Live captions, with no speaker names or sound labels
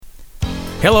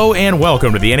Hello and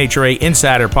welcome to the NHRA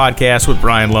Insider Podcast with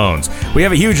Brian Lohnes. We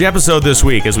have a huge episode this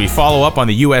week as we follow up on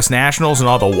the U.S. Nationals and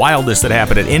all the wildness that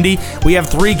happened at Indy. We have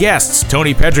three guests.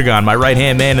 Tony Pedregon, my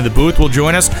right-hand man in the booth, will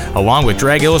join us, along with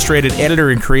Drag Illustrated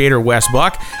editor and creator Wes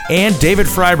Buck, and David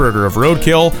Freiburger of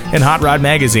Roadkill and Hot Rod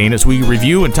Magazine as we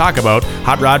review and talk about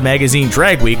Hot Rod Magazine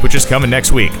Drag Week, which is coming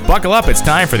next week. Buckle up, it's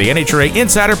time for the NHRA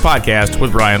Insider Podcast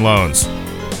with Brian Lohnes.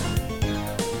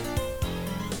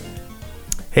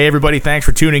 Hey everybody, thanks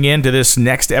for tuning in to this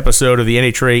next episode of the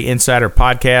NHRA Insider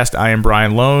Podcast. I am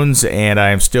Brian Lohnes, and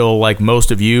I am still, like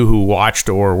most of you who watched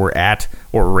or were at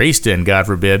or raced in, God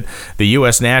forbid, the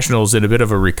U.S. Nationals in a bit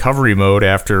of a recovery mode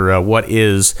after what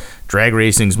is drag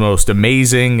racing's most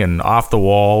amazing and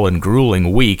off-the-wall and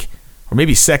grueling week, or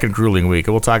maybe second grueling week.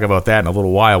 We'll talk about that in a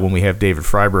little while when we have David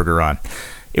Freiburger on.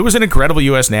 It was an incredible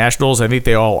U.S. Nationals. I think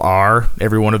they all are.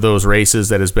 Every one of those races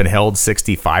that has been held,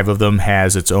 65 of them,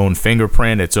 has its own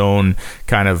fingerprint, its own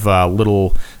kind of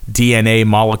little DNA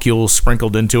molecules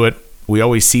sprinkled into it. We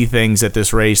always see things at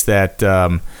this race that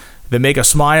make us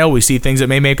smile. We see things that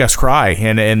may make us cry.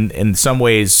 And in some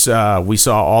ways, we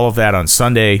saw all of that on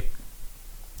Sunday.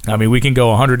 I mean, we can go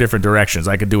 100 different directions.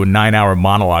 I could do a 9-hour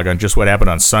monologue on just what happened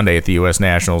on Sunday at the U.S.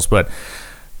 Nationals, but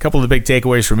couple of the big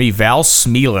takeaways for me. Val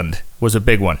Smeeland was a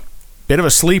big one. Bit of a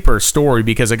sleeper story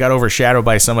because it got overshadowed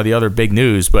by some of the other big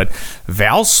news, but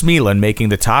Val Smeeland making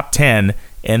the top 10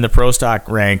 in the Pro Stock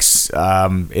ranks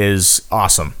is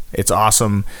awesome. It's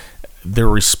awesome. The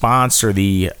response or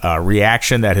the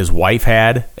reaction that his wife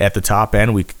had at the top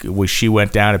end, she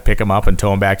went down to pick him up and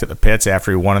tow him back to the pits after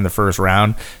he won in the first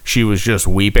round. She was just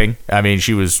weeping. I mean,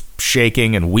 she was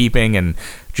shaking and weeping and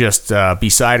just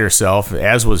beside herself,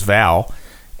 as was Val.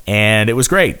 And it was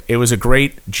great. It was a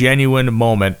great, genuine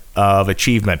moment of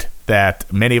achievement that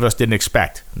many of us didn't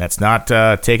expect. And that's not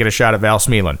taking a shot at Val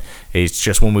Smeeland. It's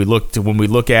just when we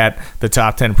look at the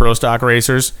top 10 Pro Stock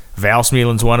racers, Val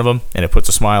Smeeland's one of them, and it puts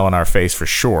a smile on our face for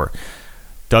sure.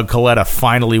 Doug Coletta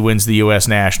finally wins the U.S.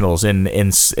 Nationals in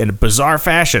a bizarre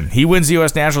fashion. He wins the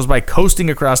U.S. Nationals by coasting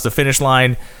across the finish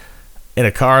line in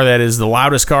a car that is the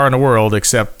loudest car in the world,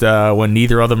 except when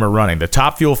neither of them are running. The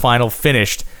Top Fuel final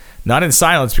finished not in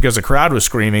silence because the crowd was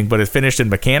screaming, but it finished in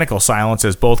mechanical silence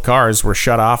as both cars were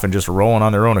shut off and just rolling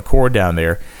on their own accord down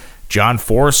there. John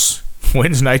Force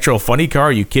wins Nitro Funny Car.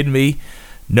 Are you kidding me?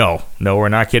 No, we're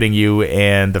not kidding you.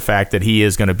 And the fact that he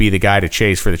is going to be the guy to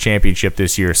chase for the championship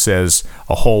this year says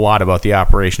a whole lot about the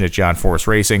operation at John Force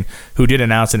Racing, who did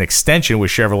announce an extension with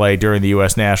Chevrolet during the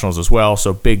U.S. Nationals as well.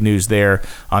 So big news there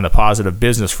on the positive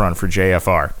business front for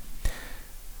JFR.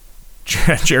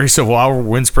 Jerry Savoy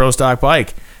wins Pro Stock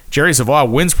Bike. Jerry Savoy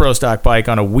wins Pro Stock Bike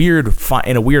on a weird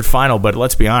final, but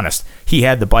let's be honest, he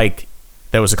had the bike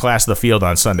that was a class of the field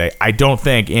on Sunday. I don't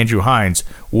think Andrew Hines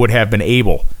would have been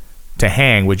able to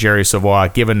hang with Jerry Savoy,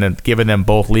 given them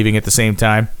both leaving at the same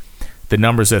time. The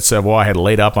numbers that Savoy had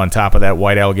laid up on top of that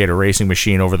White Alligator racing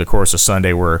machine over the course of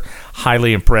Sunday were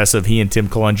highly impressive. He and Tim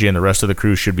Kalungi and the rest of the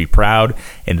crew should be proud,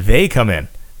 and they come in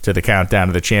to the countdown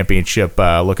to the championship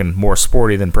looking more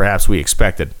sporty than perhaps we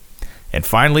expected. And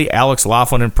finally, Alex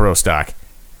Laughlin in Pro Stock.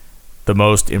 The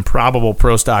most improbable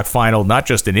Pro Stock final, not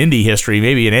just in Indy history,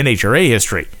 maybe in NHRA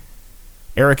history.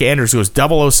 Eric Anders goes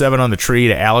 007 on the tree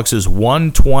to Alex's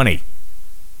 120.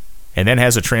 And then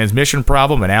has a transmission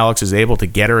problem, and Alex is able to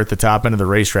get her at the top end of the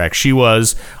racetrack. She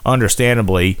was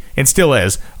understandably, and still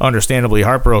is, understandably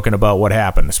heartbroken about what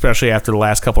happened, especially after the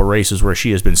last couple of races where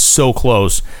she has been so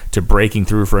close to breaking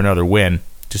through for another win.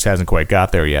 Just hasn't quite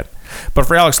got there yet. But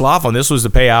for Alex Laughlin, this was the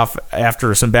payoff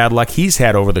after some bad luck he's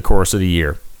had over the course of the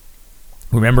year.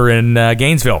 Remember in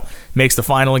Gainesville, makes the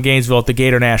final in Gainesville at the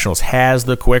Gator Nationals, has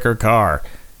the quicker car,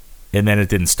 and then it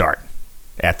didn't start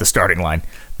at the starting line.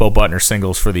 Bo Butner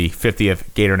singles for the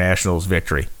 50th Gator Nationals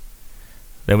victory.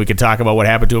 Then we can talk about what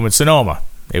happened to him in Sonoma.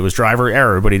 It was driver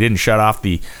error, but he didn't shut off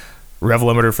the rev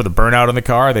limiter for the burnout in the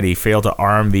car, that he failed to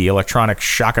arm the electronic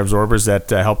shock absorbers that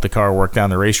helped the car work down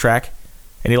the racetrack,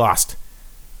 and he lost.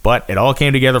 But it all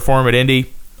came together for him at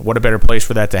Indy. What a better place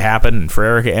for that to happen. And for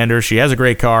Erica Enders, she has a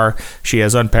great car. She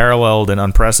has unparalleled and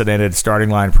unprecedented starting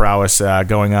line prowess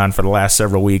going on for the last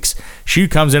several weeks. She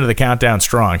comes into the countdown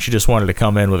strong. She just wanted to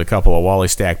come in with a couple of Wally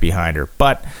Stack behind her.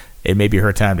 But it may be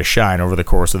her time to shine over the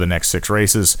course of the next 6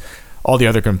 races. All the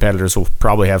other competitors will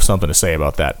probably have something to say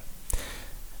about that.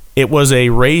 It was a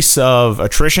race of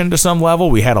attrition to some level.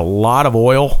 We had a lot of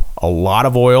oil.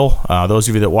 Those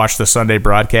of you that watched the Sunday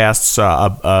broadcasts,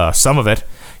 some of it,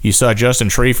 you saw Justin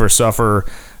Triefer suffer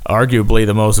arguably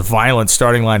the most violent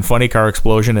starting line funny car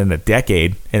explosion in a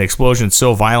decade. An explosion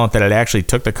so violent that it actually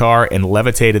took the car and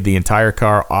levitated the entire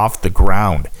car off the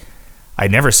ground.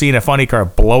 I'd never seen a funny car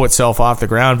blow itself off the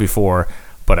ground before,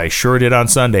 but I sure did on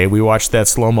Sunday. We watched that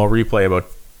slow-mo replay about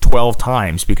 12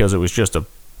 times because it was just a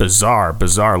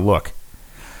bizarre look.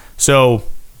 So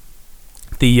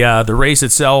the race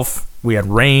itself, we had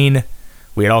rain,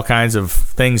 we had all kinds of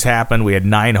things happen. We had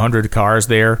 900 cars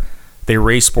there. They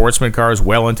raced sportsman cars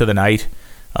well into the night.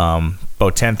 About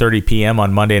 10:30 p.m.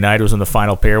 on Monday night was when the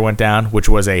final pair went down, which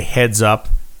was a heads-up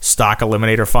stock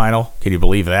eliminator final. Can you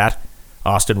believe that?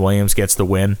 Austin Williams gets the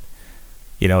win.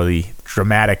 You know, the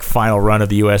dramatic final run of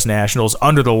the U.S. Nationals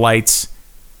under the lights,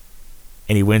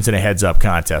 and he wins in a heads-up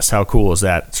contest. How cool is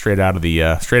that? Straight out of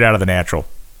the natural.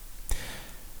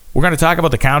 We're going to talk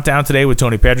about the countdown today with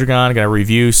Tony Pedregon. Going to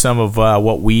review some of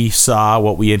what we saw,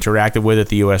 what we interacted with at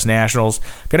the U.S. Nationals.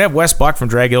 Going to have Wes Buck from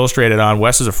Drag Illustrated on.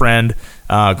 Wes is a friend,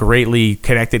 greatly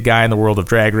connected guy in the world of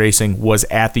drag racing, was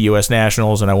at the U.S.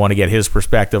 Nationals, and I want to get his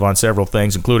perspective on several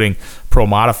things, including Pro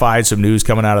Modified, some news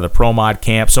coming out of the Pro Mod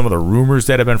camp, some of the rumors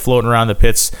that have been floating around the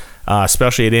pits,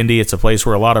 especially at Indy. It's a place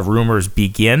where a lot of rumors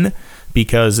begin,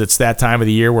 because it's that time of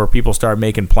the year where people start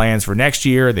making plans for next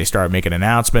year. They start making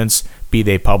announcements, be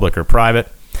they public or private.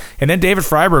 And then David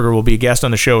Freiburger will be a guest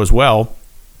on the show as well.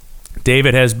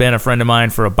 David has been a friend of mine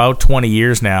for about 20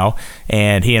 years now,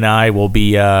 and he and I will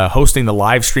be hosting the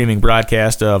live streaming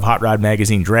broadcast of Hot Rod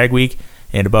Magazine Drag Week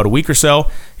in about a week or so.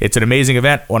 It's an amazing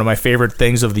event, one of my favorite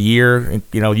things of the year.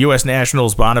 You know, U.S.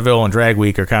 Nationals, Bonneville, and Drag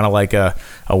Week are kind of like a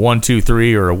 1, 2,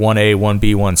 3 or a 1A,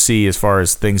 1B, 1C as far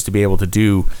as things to be able to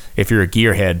do if you're a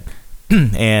gearhead.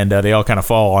 And they all kind of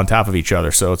fall on top of each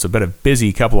other. So it's been a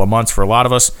busy couple of months for a lot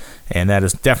of us, and that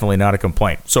is definitely not a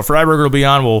complaint. So Freiburger will be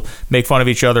on. We'll make fun of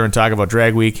each other and talk about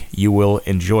Drag Week. You will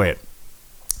enjoy it.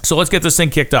 So let's get this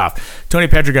thing kicked off. Tony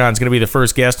Pedregon is going to be the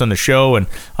first guest on the show, and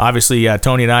obviously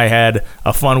Tony and I had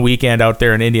a fun weekend out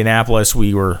there in Indianapolis.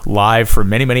 We were live for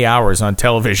many, many hours on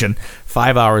television,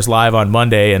 5 hours live on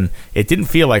Monday, and it didn't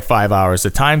feel like 5 hours. The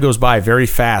time goes by very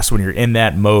fast when you're in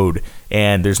that mode,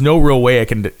 and there's no real way I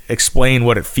can explain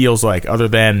what it feels like other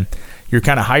than you're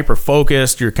kind of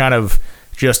hyper-focused, you're kind of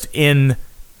just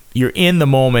you're in the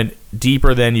moment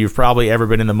deeper than you've probably ever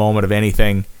been in the moment of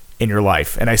anything in your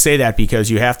life. And I say that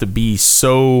because you have to be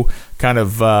so kind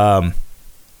of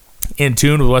in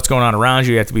tune with what's going on around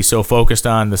you. You have to be so focused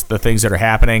on the things that are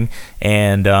happening,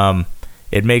 and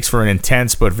it makes for an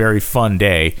intense but very fun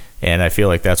day, and I feel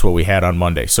like that's what we had on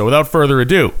Monday. So without further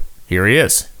ado, here he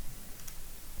is.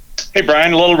 Hey,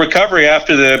 Brian, a little recovery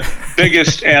after the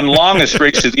biggest and longest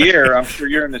race of the year. I'm sure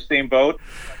you're in the same boat.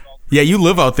 Yeah, you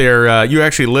live out there. You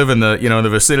actually live in the in the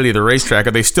vicinity of the racetrack.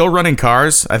 Are they still running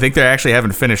cars? I think they actually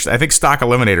haven't finished. I think Stock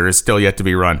Eliminator is still yet to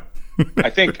be run. I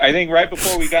think right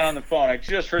before we got on the phone, I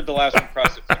just heard the last one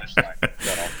cross the finish line.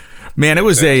 So, man, it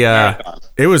was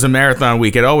a marathon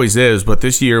week. It always is, but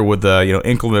this year with the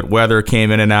inclement weather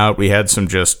came in and out. We had some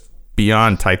just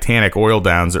beyond titanic oil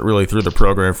downs that really threw the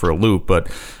program for a loop. But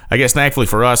I guess thankfully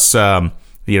for us,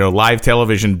 live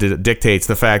television dictates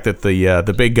the fact that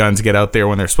the big guns get out there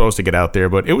when they're supposed to get out there.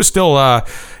 But it was still a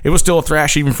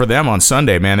thrash even for them on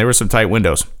Sunday. Man, there were some tight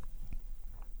windows.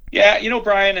 Yeah,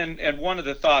 Brian, and one of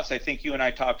the thoughts, I think you and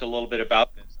I talked a little bit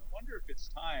about this. I wonder if it's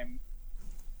time,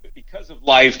 because of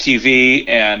live TV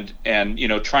and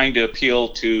trying to appeal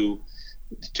to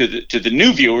the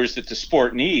new viewers that the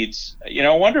sport needs. I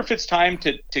wonder if it's time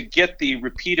to get the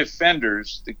repeat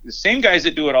offenders, the same guys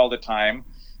that do it all the time,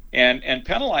 and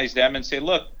penalize them and say,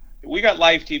 look, we got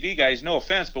live TV guys, no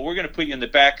offense, but we're going to put you in the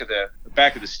back of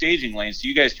the staging lane so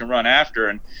you guys can run after,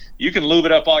 and you can lube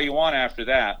it up all you want after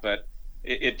that. But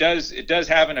it does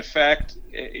have an effect.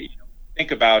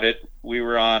 Think about it. We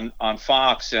were on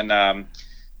Fox, and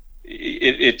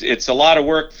it's a lot of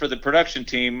work for the production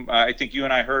team. I think you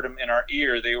and I heard them in our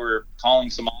ear. They were calling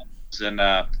some audibles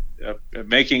and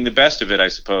making the best of it, I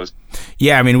suppose.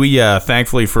 Yeah, I mean, we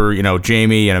thankfully for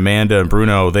Jamie and Amanda and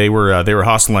Bruno, they were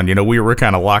hustling. We were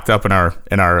kind of locked up in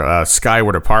our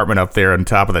skyward apartment up there on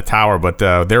top of the tower, but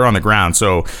they're on the ground.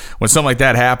 So when something like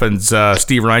that happens,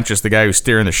 Steve Reinches, the guy who's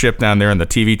steering the ship down there in the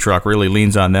TV truck, really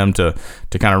leans on them to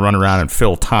kind of run around and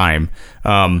fill time.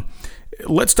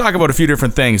 Let's talk about a few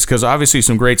different things, because obviously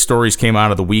some great stories came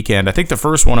out of the weekend. I think the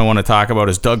first one I want to talk about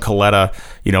is Doug Coletta,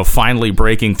 finally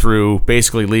breaking through,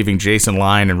 basically leaving Jason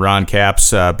Line and Ron Capps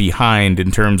behind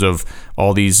in terms of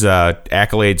all these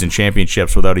accolades and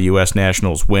championships without a U.S.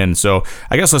 Nationals win. So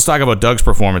I guess let's talk about Doug's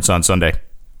performance on Sunday.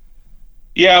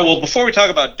 Yeah, well, before we talk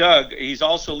about Doug, he's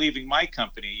also leaving my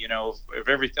company, of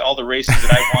all the races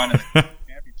that I won and the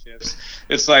championships.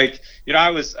 It's like,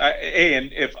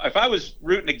 and if I was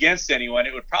rooting against anyone,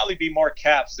 it would probably be more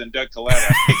Capps than Doug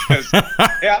Coletta, because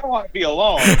I don't want to be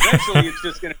alone. Eventually, it's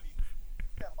just going to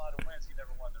be a lot of wins. He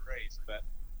never won the race, but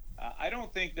I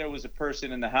don't think there was a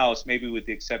person in the house, maybe with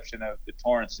the exception of the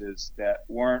Torrances, that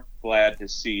weren't glad to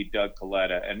see Doug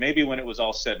Coletta. And maybe when it was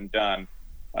all said and done,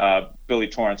 Billy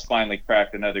Torrance finally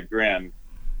cracked another grin,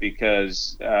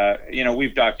 because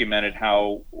we've documented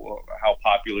how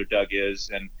popular Doug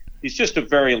is, and he's just a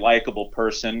very likable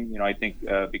person. I think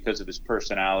because of his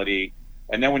personality,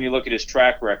 and then when you look at his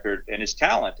track record and his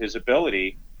talent, his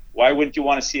ability, why wouldn't you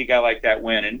want to see a guy like that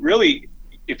win? And really,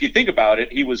 if you think about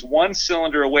it, he was one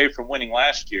cylinder away from winning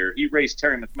last year. He raced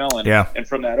Terry McMillan, and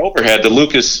from that overhead, the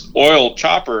Lucas Oil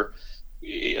chopper,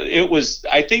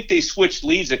 I think they switched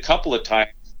leads a couple of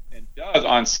times. Doug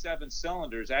on 7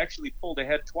 cylinders actually pulled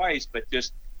ahead twice, but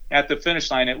just at the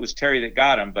finish line, it was Terry that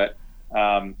got him. But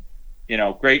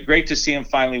great to see him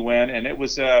finally win, and it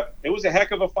was a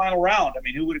heck of a final round. I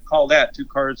mean, who would have called that? 2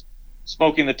 cars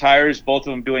smoking the tires, both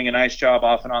of them doing a nice job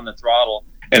off and on the throttle,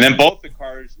 and then both the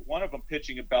cars, one of them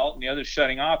pitching a belt and the other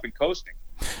shutting off and coasting.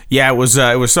 Yeah, it was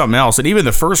something else. And even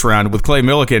the first round with Clay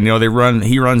Millican,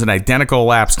 he runs an identical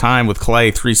laps time with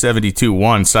Clay,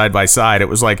 372.1 side by side. It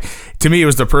was like, to me, it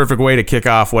was the perfect way to kick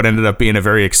off what ended up being a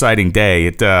very exciting day.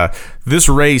 This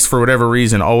race, for whatever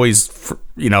reason, always,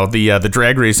 the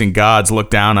drag racing gods look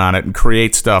down on it and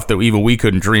create stuff that even we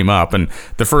couldn't dream up. And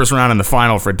the first round and the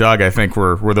final for Doug, I think,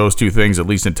 were those 2 things, at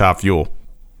least in Top Fuel.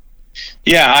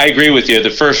 Yeah, I agree with you. The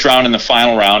first round and the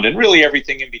final round, and really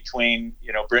everything in between.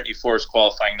 Brittany Force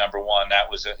qualifying number 1,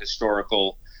 that was a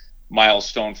historical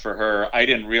milestone for her. I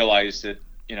didn't realize that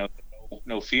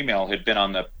no female had been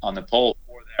on the pole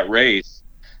for that race,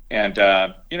 and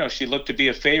she looked to be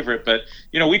a favorite. But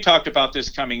we talked about this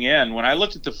coming in. When I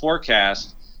looked at the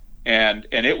forecast, and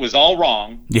it was all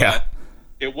wrong. Yeah,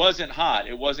 it wasn't hot.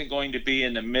 It wasn't going to be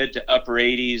in the mid to upper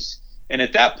 80s. And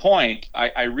at that point,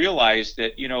 I realized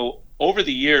that, over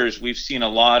the years, we've seen a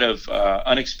lot of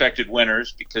unexpected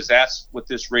winners, because that's what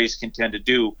this race can tend to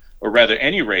do, or rather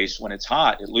any race when it's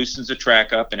hot. It loosens the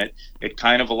track up, and it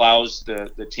kind of allows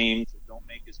the teams that don't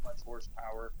make as much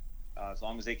horsepower, as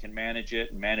long as they can manage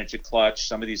it and manage a clutch.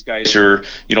 Some of these guys are,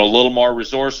 a little more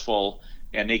resourceful,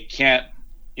 and they can't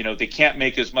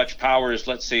make as much power as,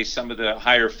 let's say, some of the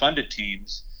higher funded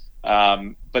teams.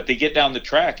 But they get down the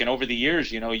track, and over the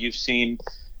years, you've seen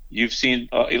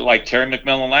like Terry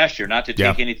McMillan last year. Not to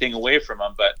take anything away from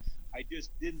him, but I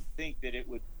just didn't think that it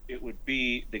would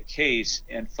be the case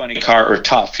in Funny Car or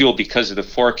Top Fuel because of the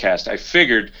forecast. I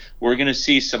figured we're going to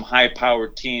see some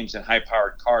high-powered teams and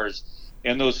high-powered cars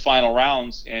in those final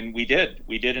rounds, and we did.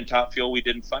 We did in Top Fuel. We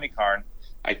did in Funny Car. And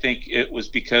I think it was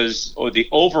because the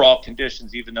overall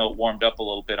conditions, even though it warmed up a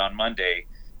little bit on Monday,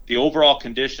 the overall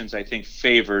conditions, I think,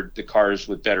 favored the cars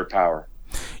with better power.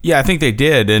 Yeah, I think they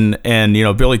did. And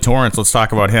Billy Torrance, let's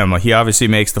talk about him. He obviously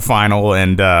makes the final,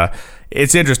 and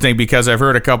it's interesting because I've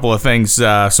heard a couple of things,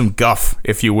 some guff,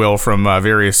 if you will, from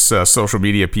various social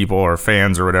media people or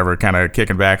fans or whatever, kind of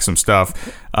kicking back some stuff.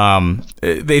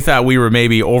 They thought we were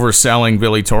maybe overselling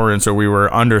Billy Torrance, or we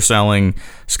were underselling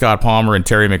Scott Palmer and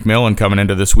Terry McMillan coming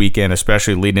into this weekend,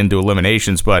 especially leading into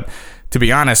eliminations. But to be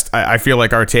honest, I feel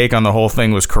like our take on the whole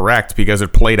thing was correct, because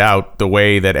it played out the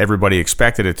way that everybody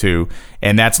expected it to,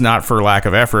 and that's not for lack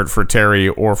of effort for Terry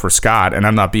or for Scott, and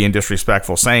I'm not being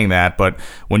disrespectful saying that, but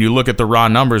when you look at the raw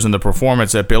numbers and the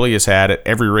performance that Billy has had at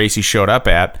every race he showed up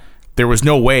at, there was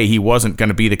no way he wasn't going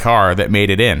to be the car that made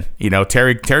it in.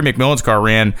 Terry McMillan's car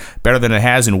ran better than it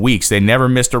has in weeks. They never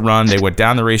missed a run. They went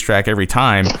down the racetrack every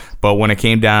time, but when it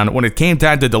came time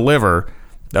to deliver,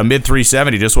 a mid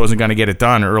 370 just wasn't going to get it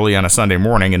done early on a Sunday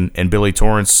morning, and Billy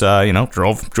Torrance,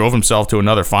 drove himself to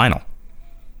another final.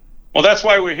 Well, that's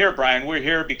why we're here, Brian. We're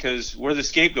here because we're the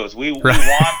scapegoats. We want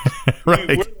right. we're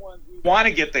the ones who want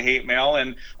to get the hate mail,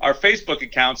 and our Facebook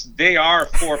accounts, they are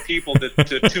for people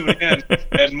to tune in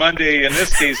on Monday, in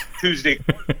this case Tuesday.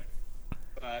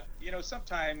 But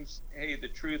sometimes, hey, the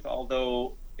truth,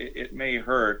 although it may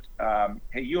hurt,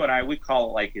 hey, you and I, we call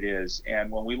it like it is. And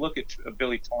when we look at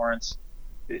Billy Torrance,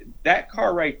 that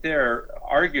car right there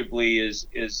arguably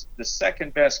is the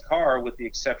second best car, with the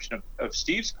exception of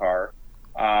Steve's car,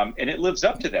 and it lives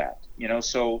up to that.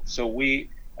 So we,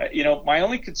 my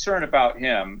only concern about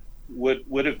him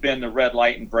would have been the red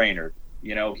light in Brainerd.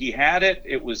 He had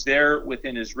it was there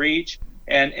within his reach,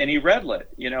 and he red lit.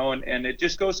 And it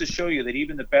just goes to show you that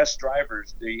even the best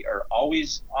drivers, they are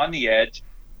always on the edge,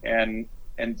 and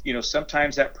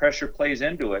sometimes that pressure plays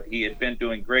into it. He had been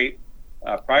doing great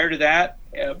prior to that,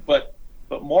 but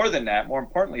more than that, more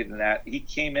importantly than that, he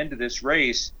came into this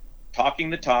race talking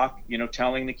the talk,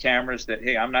 telling the cameras that,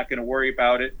 hey, I'm not going to worry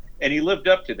about it, and he lived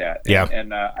up to that. Yeah.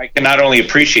 And I can not only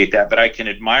appreciate that, but I can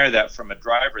admire that from a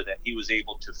driver, that he was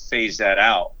able to phase that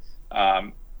out.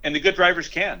 the good drivers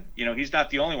can. He's not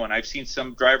the only one. I've seen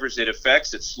some drivers it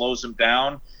affects. It slows them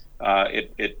down.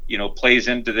 It plays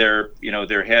into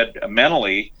their head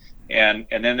mentally. And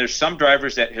then there's some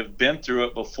drivers that have been through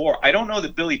it before. I don't know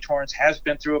that Billy Torrence has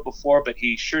been through it before, but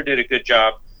he sure did a good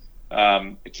job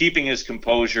keeping his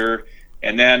composure.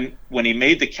 And then when he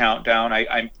made the countdown,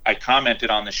 I commented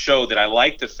on the show that I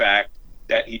liked the fact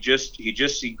that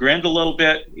he grinned a little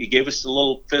bit. He gave us a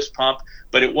little fist pump,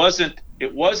 but it wasn't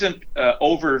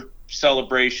over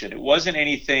celebration. It wasn't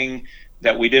anything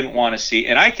that we didn't want to see.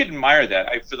 And I could admire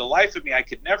that. For the life of me, I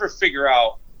could never figure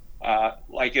out,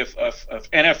 like if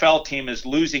NFL team is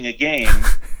losing a game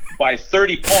by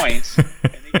 30 points and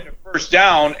they get a first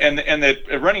down and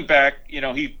the running back,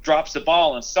 he drops the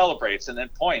ball and celebrates and then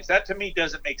points. That to me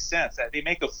doesn't make sense. They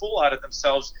make a fool out of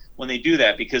themselves when they do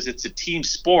that because it's a team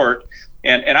sport.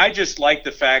 And I just like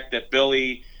the fact that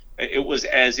Billy, it was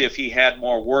as if he had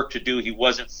more work to do. He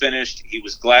wasn't finished. He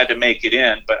was glad to make it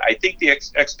in. But I think the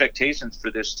expectations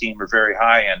for this team are very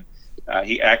high, and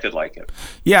he acted like it.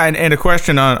 Yeah, and a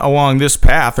question along this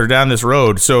path or down this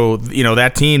road. So,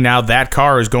 that team now, that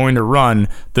car is going to run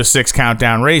the 6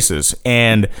 countdown races.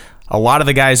 And a lot of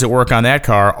the guys that work on that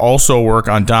car also work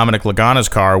on Dominic Lagana's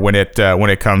car when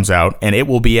it comes out, and it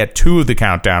will be at 2 of the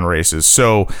countdown races.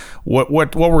 So what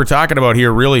we're talking about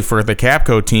here really for the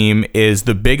Capco team is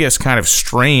the biggest kind of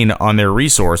strain on their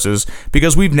resources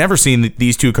because we've never seen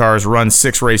these 2 cars run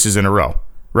 6 races in a row.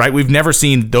 Right, we've never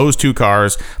seen those 2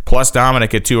 cars plus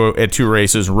Dominic at two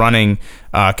races running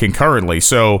concurrently.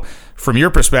 So, from your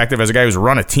perspective, as a guy who's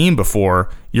run a team before,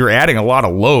 you're adding a lot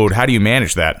of load. How do you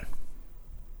manage that?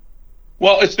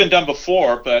 Well, it's been done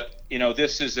before, but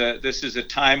this is a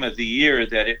time of the year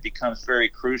that it becomes very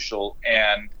crucial.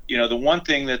 And the one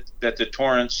thing that the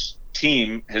Torrance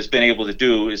team has been able to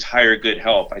do is hire good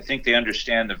help. I think they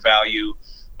understand the value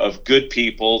of good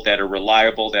people that are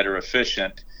reliable, that are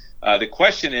efficient. The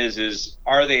question is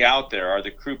are they out there? Are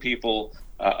the crew people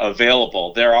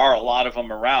available? There are a lot of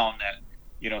them around that,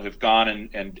 have gone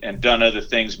and done other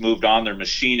things, moved on, their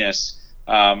machinists.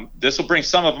 This will bring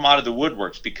some of them out of the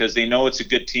woodworks because they know it's a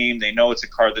good team. They know it's a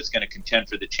car that's going to contend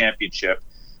for the championship.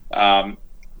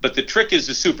 But the trick is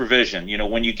the supervision.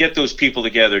 When you get those people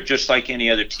together, just like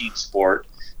any other team sport,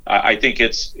 I think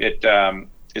it's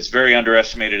very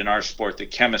underestimated in our sport, the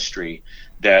chemistry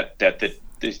that the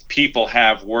people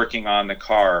have working on the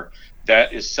car.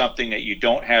 That is something that you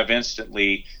don't have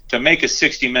instantly. To make a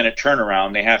 60-minute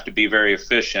turnaround, they have to be very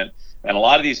efficient. And a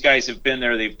lot of these guys have been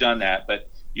there, they've done that, but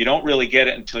you don't really get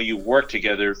it until you work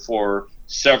together for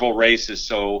several races.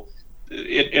 So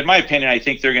in my opinion, I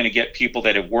think they're going to get people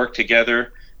that have worked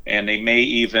together, and they may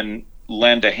even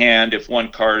lend a hand if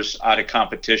one car's out of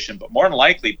competition. But more than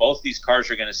likely, both these cars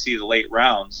are going to see the late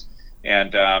rounds.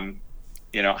 And,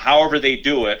 however they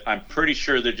do it, I'm pretty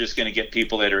sure they're just going to get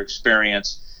people that are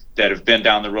experienced, that have been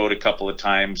down the road a couple of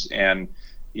times. And,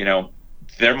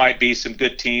 there might be some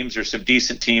good teams or some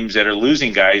decent teams that are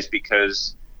losing guys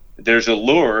because there's a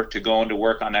lure to going to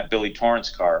work on that Billy Torrance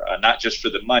car, not just for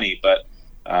the money, but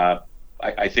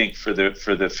I think for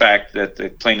the fact that the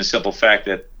plain and simple fact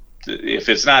that if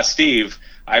it's not Steve,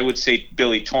 I would say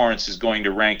Billy Torrance is going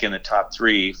to rank in the top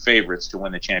 3 favorites to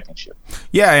win the championship.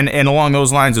 Yeah, and along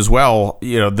those lines as well,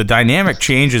 the dynamic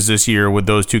changes this year with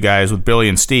those 2 guys, with Billy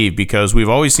and Steve, because we've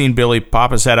always seen Billy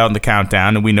pop his head out in the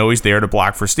countdown, and we know he's there to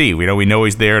block for Steve. We know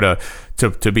he's there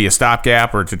to be a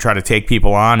stopgap or to try to take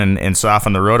people on and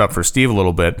soften the road up for Steve a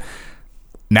little bit.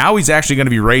 Now he's actually going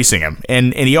to be racing him,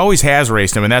 and he always has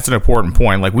raced him, and that's an important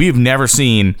point. Like, we've never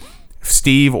seen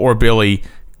Steve or Billy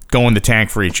go in the tank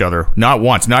for each other. Not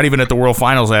once. Not even at the World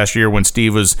Finals last year when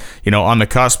Steve was, on the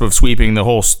cusp of sweeping the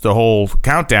whole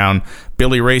countdown.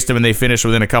 Billy raced him and they finished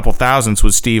within a couple thousandths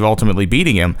with Steve ultimately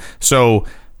beating him. So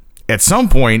at some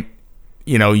point,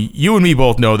 you and me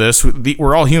both know this.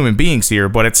 We're all human beings here,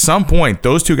 but at some point,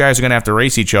 those 2 guys are going to have to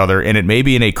race each other, and it may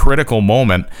be in a critical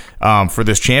moment for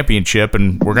this championship,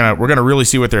 and we're gonna really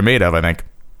see what they're made of, I think.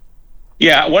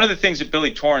 Yeah, one of the things that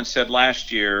Billy Torrance said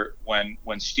last year when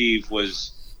Steve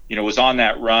was on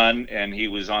that run and he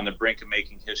was on the brink of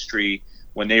making history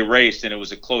when they raced, and it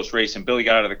was a close race and Billy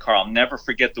got out of the car. I'll never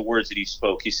forget the words that he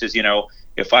spoke. He says,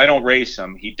 if I don't race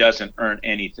him, he doesn't earn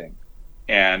anything.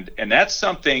 And that's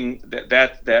something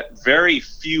that very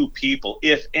few people,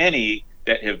 if any,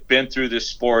 that have been through this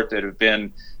sport, that have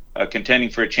been contending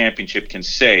for a championship can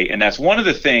say. And that's one of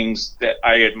the things that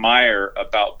I admire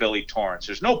about Billy Torrance.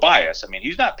 There's no bias. I mean,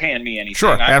 he's not paying me anything.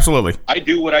 Sure, absolutely. I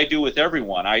do what I do with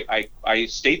everyone. I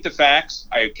state the facts.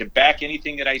 I can back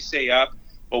anything that I say up.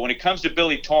 But when it comes to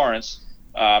Billy Torrance,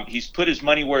 he's put his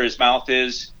money where his mouth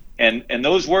is. And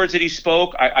those words that he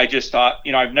spoke, I just thought,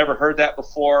 I've never heard that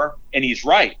before, and he's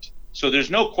right. So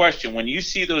there's no question when you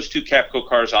see those two Capco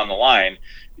cars on the line,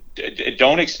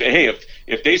 don't expect. Hey,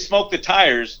 if they smoke the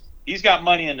tires, he's got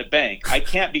money in the bank. I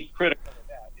can't be critical of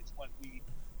that. It's when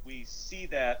we see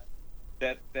that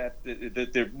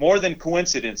they're more than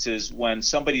coincidences when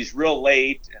somebody's real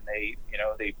late and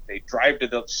they drive to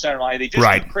the center line. They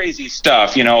just do crazy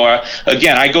stuff.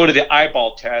 Again, I go to the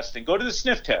eyeball test and go to the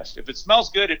sniff test. If it smells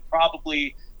good, it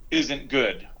probably isn't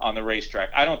good on the racetrack.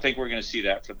 I don't think we're going to see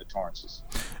that from the Torrances.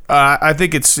 I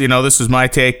think it's, this is my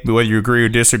take, whether you agree or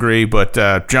disagree,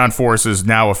 but John Force is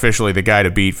now officially the guy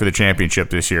to beat for the championship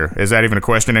this year. Is that even a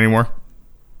question anymore?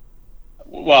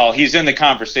 Well, he's in the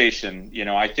conversation.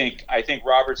 I think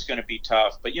Robert's going to be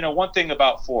tough. But, one thing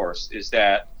about Force is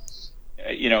that,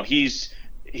 he's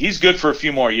good for a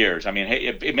few more years. I mean,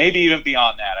 it maybe even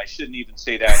beyond that. I shouldn't even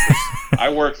say that. I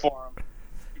worked for him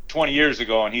 20 years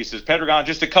ago, and he says, Pedregon,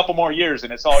 just a couple more years,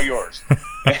 and it's all yours.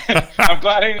 I'm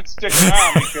glad I didn't stick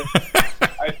around because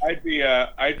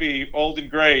I'd be old and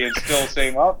gray and still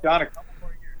saying, well, John, a couple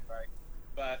more years,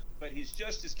 right? But he's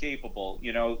just as capable.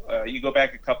 You go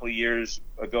back a couple of years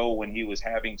ago when he was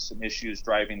having some issues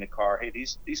driving the car. Hey,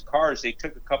 these cars, they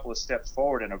took a couple of steps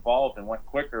forward and evolved and went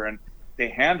quicker, and they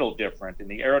handle different, and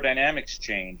the aerodynamics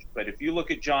changed. But if you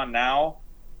look at John now,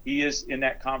 he is in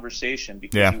that conversation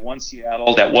because he won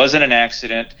Seattle. That wasn't an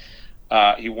accident.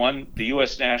 He won the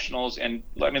U.S. Nationals, and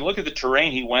look at the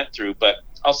terrain he went through. But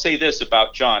I'll say this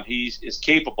about John: he's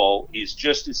capable. He's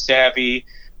just as savvy,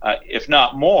 if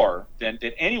not more, than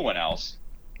anyone else.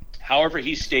 However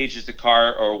he stages the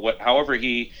car, or however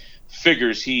he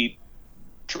figures he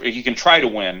can try to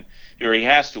win, or he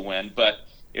has to win. But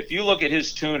if you look at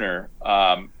his tuner,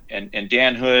 and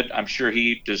Dan Hood, I'm sure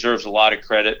he deserves a lot of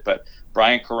credit, but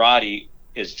Brian Karate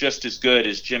is just as good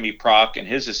as Jimmy Prock and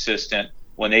his assistant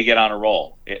when they get on a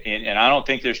roll. And I don't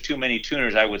think there's too many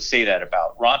tuners I would say that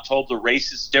about. Ron Tobler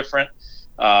race is different.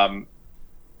 When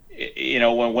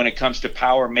it comes to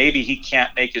power, maybe he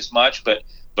can't make as much, but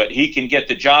he can get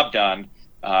the job done.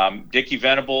 Dickie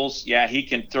Venables, he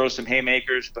can throw some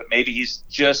haymakers, but maybe he's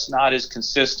just not as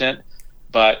consistent.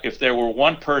 But if there were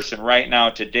one person right now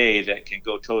today that can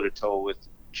go toe-to-toe with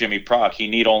Jimmy Prock, he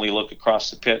need only look across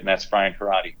the pit, and that's Brian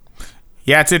Karate.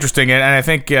 Yeah, it's interesting, and I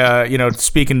think,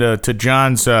 speaking to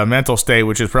John's mental state,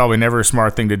 which is probably never a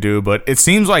smart thing to do, but it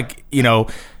seems like,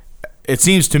 it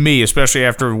seems to me, especially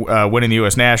after winning the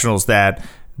U.S. Nationals, that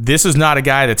this is not a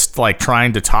guy that's like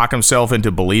trying to talk himself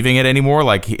into believing it anymore.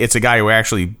 Like, it's a guy who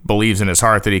actually believes in his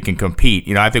heart that he can compete.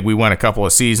 I think we went a couple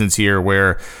of seasons here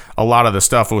where a lot of the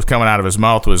stuff that was coming out of his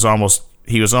mouth was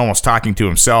he was almost talking to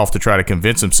himself to try to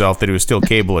convince himself that he was still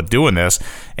capable of doing this.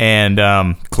 And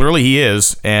clearly he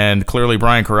is. And clearly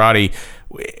Brian Karate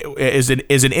is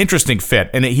an interesting fit.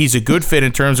 And he's a good fit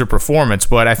in terms of performance.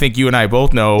 But I think you and I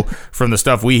both know from the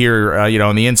stuff we hear,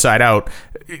 on the inside out,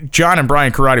 John and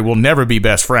Brian Karate will never be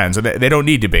best friends. They don't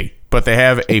need to be. But they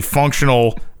have a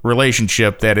functional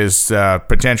relationship that is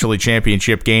potentially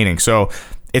championship gaining. So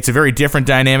it's a very different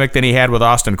dynamic than he had with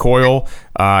Austin Coyle.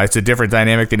 It's a different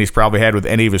dynamic than he's probably had with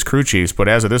any of his crew chiefs. But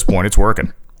as of this point, it's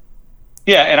working.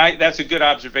 Yeah, and that's a good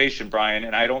observation, Brian.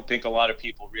 And I don't think a lot of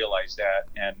people realize that.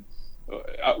 And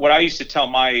what I used to tell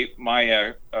my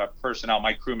personnel,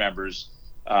 my crew members,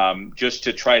 just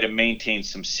to try to maintain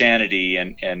some sanity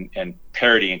and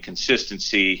parity and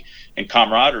consistency and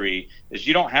camaraderie, is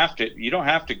you don't have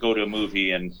to go to a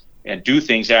movie and do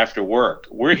things after work.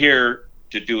 We're here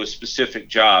to do a specific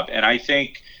job. And I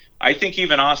think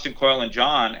even Austin Coyle and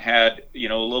John had, a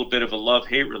little bit of a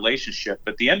love-hate relationship,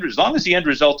 but as long as the end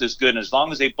result is good, and as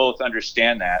long as they both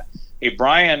understand that,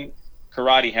 Brian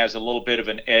Karate has a little bit of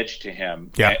an edge to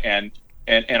him. Yeah.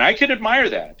 And I can admire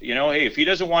that. If he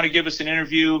doesn't want to give us an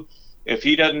interview, if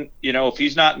he doesn't, if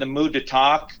he's not in the mood to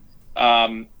talk,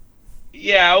 I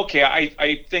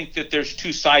think that there's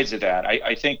two sides of that.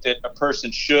 I think that a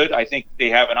person should. I think they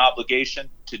have an obligation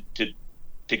to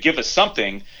give us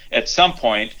something at some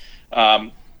point.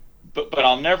 But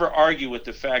I'll never argue with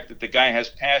the fact that the guy has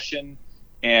passion,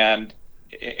 and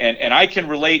I can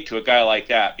relate to a guy like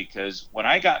that, because when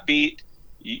I got beat,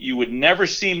 you would never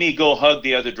see me go hug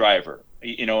the other driver.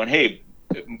 And hey,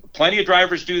 plenty of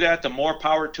drivers do that. The more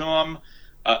power to them.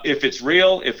 If it's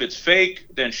real, if it's fake,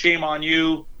 then shame on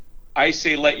you. I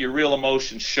say let your real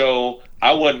emotions show.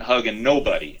 I wasn't hugging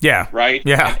nobody. Yeah. Right?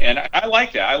 Yeah. And I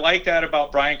like that. I like that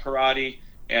about Brian Karate.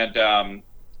 And,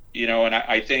 and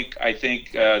I think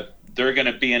they're going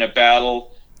to be in a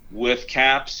battle with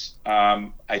Caps.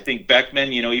 I think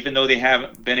Beckman, even though they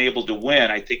haven't been able to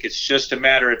win, I think it's just a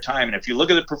matter of time. And if you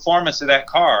look at the performance of that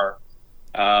car,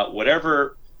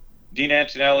 whatever Dean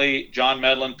Antonelli, John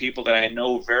Medlin, people that I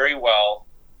know very well.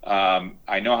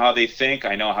 I know how they think.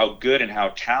 I know how good and how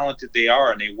talented they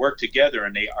are, and they work together,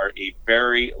 and they are a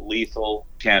very lethal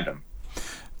tandem.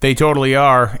 They totally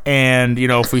are. And,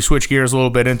 if we switch gears a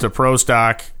little bit into pro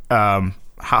stock,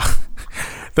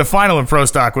 the final in pro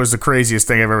stock was the craziest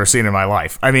thing I've ever seen in my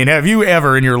life. I mean, have you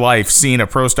ever in your life seen a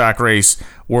pro stock race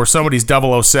where somebody's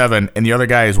 007 and the other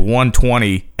guy is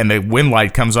 120 and the win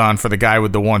light comes on for the guy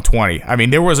with the 120? I mean,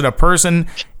 there wasn't a person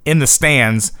in the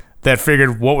stands that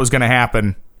figured what was going to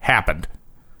happen happened.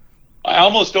 I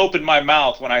almost opened my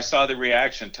mouth when I saw the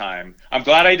reaction time. I'm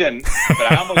glad I didn't,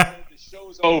 but I almost said the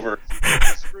show's over.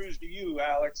 Screws to you,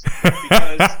 Alex,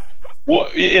 because well,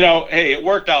 hey, it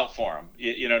worked out for him.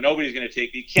 Nobody's going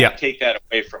to you can't take that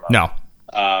away from him. No.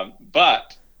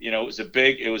 But it was a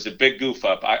big goof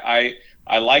up. I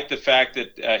like the fact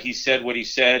that he said what he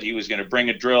said. He was going to bring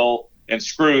a drill and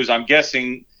screws. I'm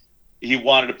guessing he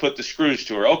wanted to put the screws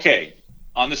to her. Okay,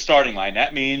 on the starting line.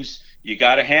 That means you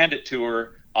got to hand it to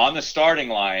her on the starting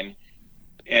line,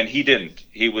 and he didn't.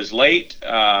 He was late.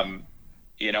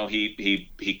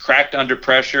 He cracked under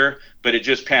pressure, but it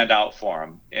just panned out for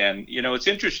him. And, it's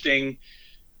interesting.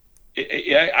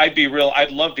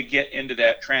 I'd love to get into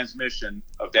that transmission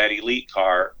of that elite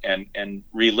car and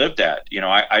relive that.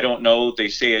 I don't know. They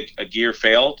say a gear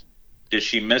failed. Did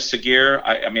she miss a gear?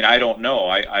 I mean, I don't know.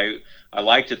 I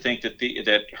like to think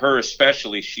that her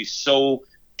especially, she's so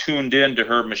tuned into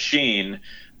her machine.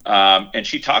 And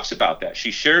she talks about that.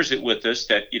 She shares it with us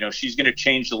that, she's going to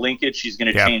change the linkage. She's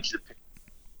going to change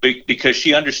because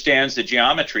she understands the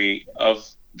geometry of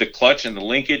the clutch and the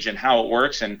linkage and how it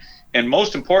works. And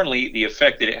most importantly, the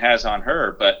effect that it has on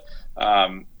her. But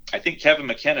I think Kevin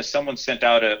McKenna, someone sent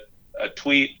out a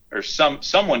tweet, or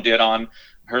someone did, on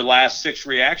her last 6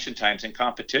 reaction times in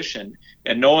competition,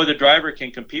 and no other driver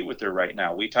can compete with her right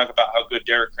now. We talk about how good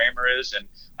Derek Kramer is, and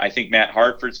I think Matt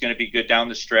Hartford's going to be good down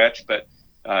the stretch, but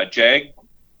Jag,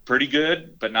 pretty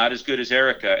good, but not as good as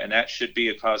Erica, and that should be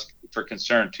a cause for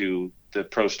concern to the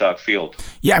pro stock field.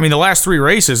 Yeah, I mean, the last 3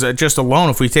 races, just alone,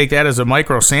 if we take that as a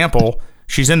micro sample,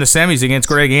 she's in the semis against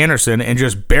Greg Anderson and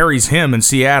just buries him in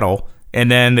Seattle,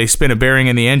 and then they spin a bearing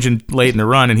in the engine late in the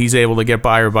run, and he's able to get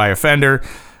by her by a fender.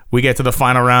 We get to the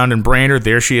final round in Brainerd.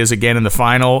 There she is again in the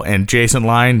final, and Jason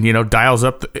Line, dials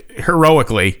up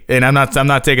heroically. And I'm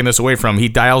not taking this away from him. He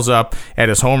dials up at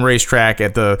his home racetrack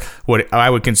at what I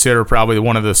would consider probably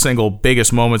one of the single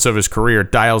biggest moments of his career.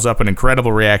 Dials up an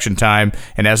incredible reaction time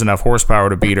and has enough horsepower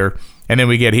to beat her. And then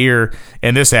we get here,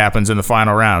 and this happens in the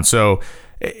final round. So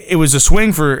it was a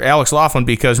swing for Alex Laughlin,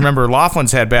 because remember,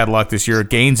 Laughlin's had bad luck this year. At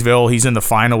Gainesville, he's in the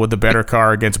final with the better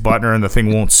car against Butner, and the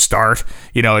thing won't start.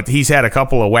 He's had a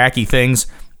couple of wacky things.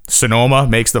 Sonoma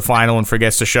makes the final and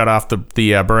forgets to shut off the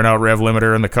burnout rev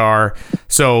limiter in the car.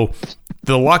 So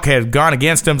the luck had gone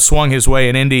against him, swung his way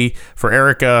in Indy. For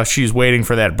Erica, she's waiting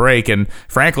for that break, and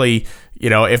frankly,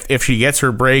 if she gets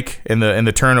her break in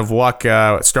the turn of luck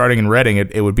starting in Reading,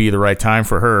 it would be the right time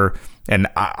for her. And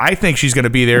I think she's going to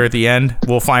be there at the end.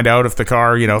 We'll find out if the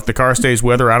car stays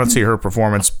with her. I don't see her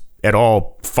performance at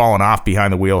all falling off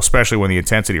behind the wheel, especially when the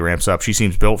intensity ramps up. She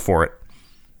seems built for it.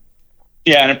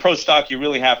 Yeah, and in pro stock, you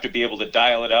really have to be able to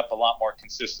dial it up a lot more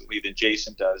consistently than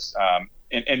Jason does,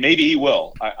 and maybe he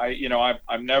will.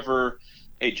 I'm never.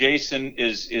 Hey, Jason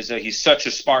he's such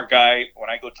a smart guy. When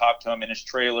I go talk to him in his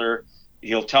trailer,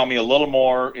 he'll tell me a little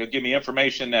more. He'll give me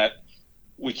information that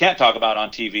we can't talk about on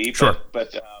TV. Sure.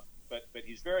 But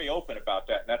he's very open about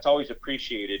that, and that's always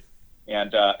appreciated.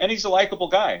 And he's a likable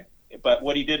guy. But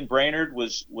what he did in Brainerd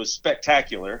was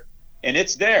spectacular, and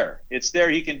it's there.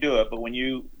 He can do it. But when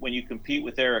you compete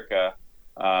with Erica,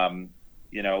 in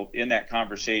that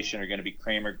conversation are going to be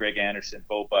Kramer, Greg Anderson,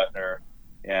 Bo Butner,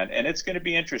 and it's going to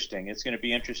be interesting. It's going to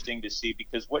be interesting to see,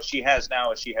 because what she has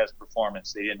now is she has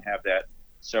performance. They didn't have that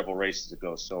several races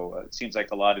ago. So it seems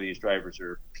like a lot of these drivers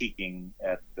are peaking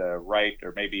at the right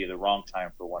or maybe the wrong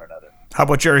time for one another. How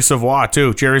about Jerry Savoy,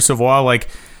 too? Jerry Savoy,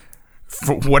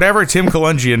 whatever Tim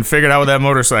Kalungian figured out with that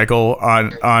motorcycle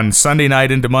on Sunday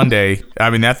night into Monday, I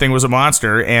mean, that thing was a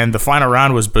monster. And the final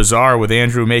round was bizarre, with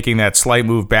Andrew making that slight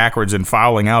move backwards and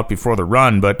fouling out before the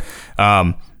run. But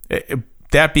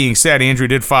that being said, Andrew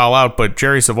did foul out, but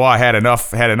Jerry Savoy had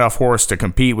enough horse to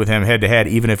compete with him head-to-head,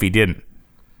 even if he didn't.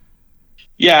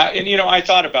 Yeah, and I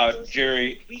thought about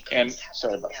Jerry, and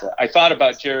sorry about that. I thought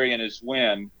about Jerry and his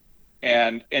win,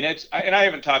 and I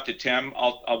haven't talked to Tim.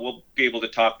 We'll be able to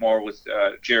talk more with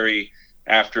Jerry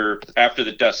after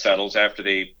the dust settles, after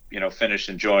they finish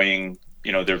enjoying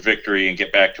their victory and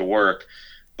get back to work.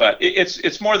 But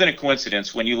it's more than a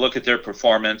coincidence when you look at their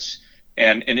performance.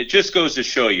 And it just goes to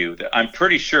show you that I'm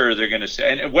pretty sure they're going to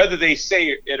say, and whether they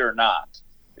say it or not,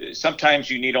 sometimes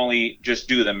you need only just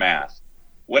do the math.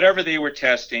 Whatever they were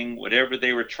testing, whatever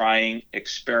they were trying,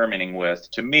 experimenting with,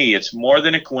 to me, it's more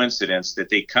than a coincidence that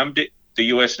they come to the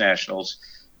U.S. Nationals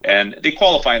and they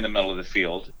qualify in the middle of the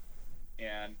field,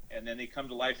 and then they come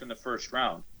to life in the first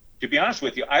round. To be honest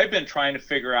with you, I've been trying to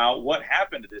figure out what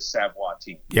happened to this Savoie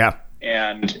team. Yeah.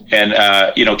 And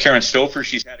Karen Stouffer,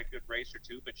 she's had a good race or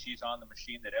two, but she's on the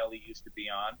machine that Ellie used to be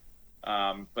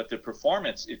on. But the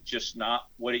performance is just not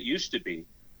what it used to be.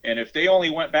 And if they only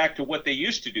went back to what they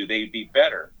used to do, they'd be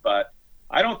better. But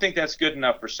I don't think that's good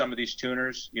enough for some of these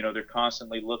tuners. They're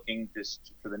constantly looking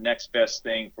for the next best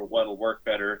thing, for what'll work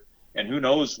better. And who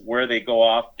knows where they go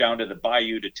off down to the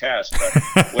bayou to test.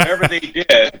 But whatever they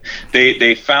did,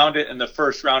 they found it in the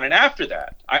first round. And after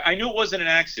that, I knew it wasn't an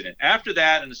accident. After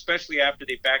that, and especially after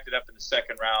they backed it up in the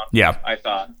second round, I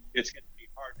thought it's going to be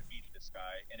hard to beat this guy.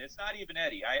 And it's not even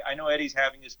Eddie. I know Eddie's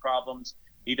having his problems.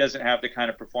 He doesn't have the kind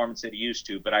of performance that he used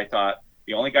to. But I thought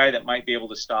the only guy that might be able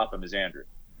to stop him is Andrew.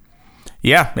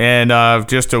 Yeah, and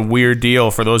just a weird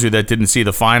deal for those of you that didn't see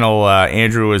the final.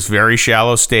 Andrew was very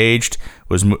shallow staged,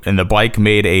 and the bike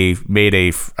made a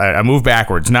move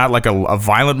backwards, not like a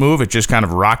violent move. It just kind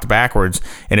of rocked backwards,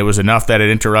 and it was enough that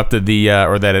it interrupted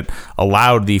that it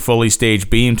allowed the fully staged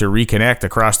beam to reconnect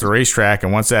across the racetrack.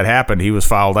 And once that happened, he was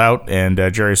fouled out, and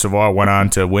Jerry Savoie went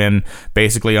on to win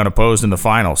basically unopposed in the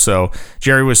final. So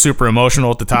Jerry was super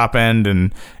emotional at the top end,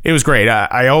 and it was great.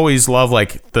 I always love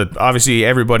obviously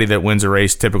everybody that wins a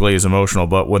race typically is emotional,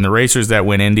 but when the racers that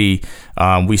win Indy,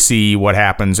 we see what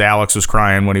happens. Alex was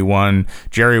crying when he won.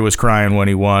 Jerry was crying when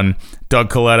he won. Doug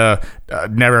Coletta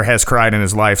never has cried in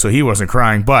his life, so he wasn't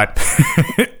crying, but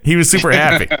he was super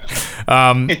happy.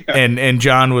 And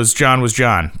John was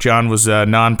John. John was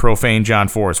non-profane John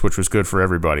Force, which was good for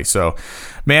everybody. So,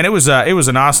 man, it was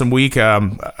an awesome week.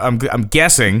 I'm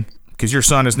guessing, because your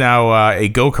son is now a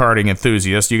go-karting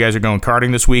enthusiast, you guys are going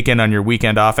karting this weekend on your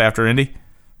weekend off after Indy?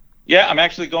 Yeah, I'm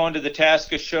actually going to the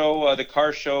Tasca show, the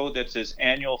car show that's his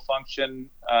annual function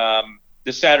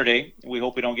this Saturday. We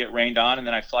hope we don't get rained on, and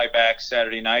then I fly back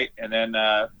Saturday night, and then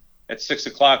at 6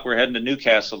 o'clock we're heading to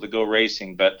Newcastle to go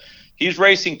racing. But he's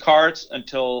racing karts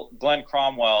until Glenn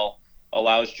Cromwell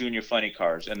allows junior funny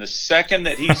cars. And the second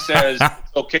that he says,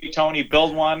 okay, Tony,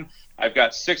 build one, I've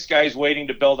got 6 guys waiting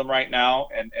to build them right now,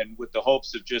 and with the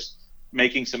hopes of just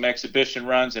making some exhibition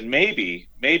runs, and maybe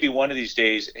one of these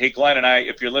days, hey, Glenn and I,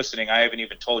 if you're listening, I haven't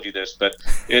even told you this, but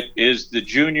it is the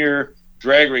Junior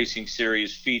Drag Racing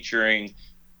Series featuring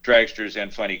dragsters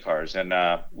and funny cars, and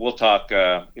we'll talk.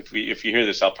 If you hear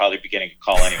this, I'll probably be getting a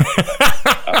call anyway.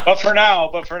 But for now,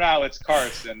 it's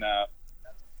karts, and that's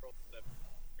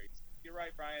you're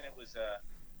right, Brian. It was,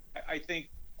 I think,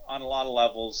 on a lot of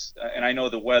levels, and I know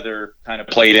the weather kind of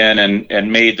played in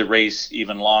and made the race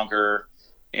even longer,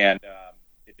 and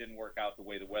it didn't work out the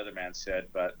way the weatherman said,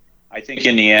 but I think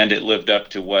in the end it lived up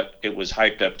to what it was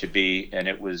hyped up to be, and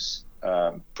it was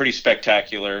pretty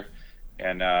spectacular,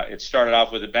 and it started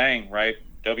off with a bang, right?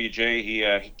 WJ,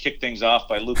 he kicked things off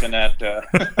by looping that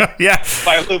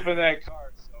by looping that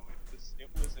car. So it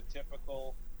was a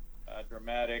typical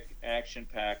dramatic,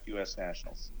 action-packed U.S.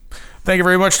 Nationals. Thank you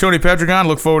very much, Tony Pedregon.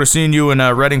 Look forward to seeing you in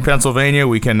Reading, Pennsylvania.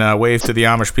 We can wave to the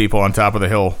Amish people on top of the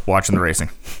hill watching the racing.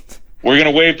 We're going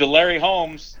to wave to Larry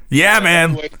Holmes. Yeah,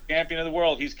 man. Champion of the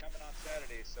world. He's coming on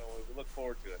Saturday, so we look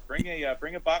forward to it.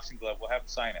 Bring a boxing glove. We'll have him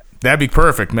sign it. That'd be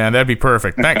perfect, man. That'd be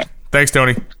perfect. Thanks,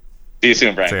 Tony. See you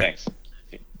soon, Brian. Thanks.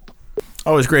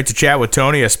 Always great to chat with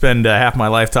Tony. I spend half my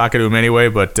life talking to him anyway,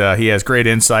 but he has great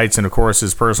insights, and, of course,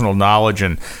 his personal knowledge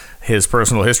and his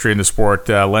personal history in the sport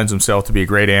lends himself to be a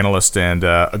great analyst and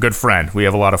a good friend. We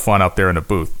have a lot of fun up there in the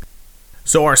booth.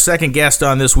 So our second guest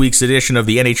on this week's edition of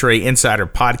the NHRA Insider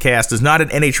Podcast is not an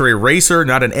NHRA racer,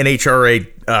 not an NHRA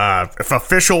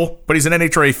official, but he's an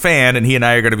NHRA fan, and he and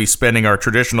I are going to be spending our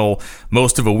traditional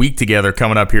most of a week together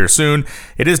coming up here soon.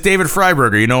 It is David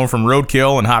Freiburger. You know him from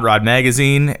Roadkill and Hot Rod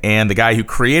Magazine, and the guy who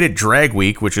created Drag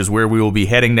Week, which is where we will be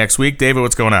heading next week. David,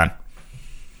 what's going on?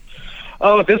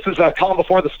 Oh, this is a calm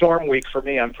before the storm week for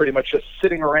me. I'm pretty much just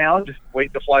sitting around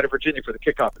waiting to fly to Virginia for the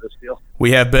kickoff of this deal.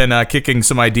 We have been kicking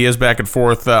some ideas back and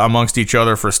forth amongst each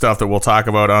other for stuff that we'll talk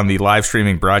about on the live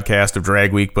streaming broadcast of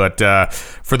Drag Week. But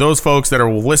for those folks that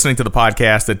are listening to the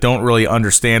podcast that don't really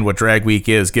understand what Drag Week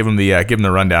is, give them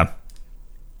the rundown.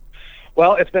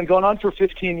 Well, it's been going on for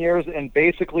 15 years, and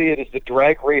basically it is the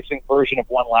drag racing version of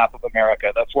One Lap of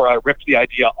America. That's where I ripped the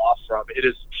idea off from. It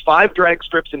is 5 drag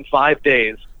strips in 5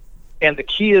 days. And the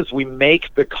key is we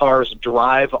make the cars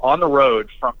drive on the road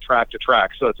from track to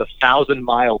track. So it's a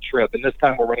 1,000-mile trip. And this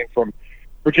time we're running from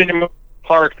Virginia,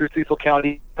 Park through Cecil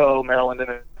County, Maryland,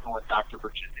 and back to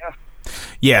Virginia.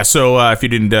 Yeah, so if you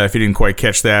didn't quite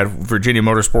catch that, Virginia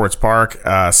Motorsports Park,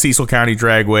 Cecil County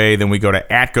Dragway, then we go to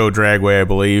Atco Dragway, I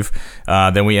believe.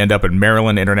 Then we end up at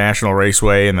Maryland International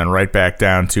Raceway, and then right back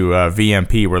down to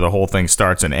VMP, where the whole thing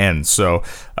starts and ends. So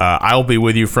I'll be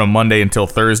with you from Monday until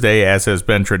Thursday, as has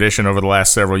been tradition over the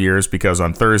last several years, because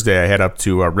on Thursday I head up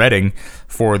to Reading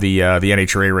for the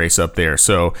NHRA race up there.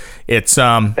 So it's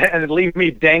and leave me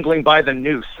dangling by the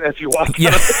noose as you walk.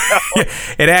 Yeah,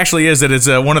 it actually is. It is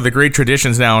one of the great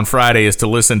traditions now on Friday is to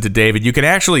listen to David. You can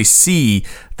actually see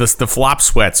the flop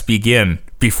sweats begin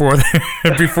before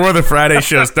the Friday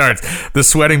show starts. The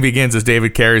sweating begins as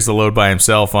David carries the load by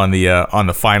himself on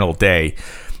the final day.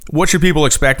 What should people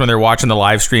expect when they're watching the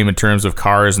live stream in terms of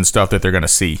cars and stuff that they're going to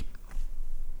see?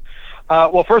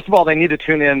 Well, first of all, they need to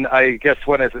tune in. I guess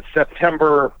when is it?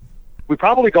 September. We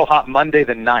probably go hot Monday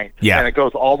the 9th, and it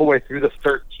goes all the way through the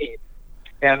 13th.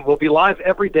 And we'll be live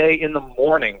every day in the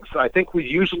mornings. I think we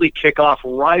usually kick off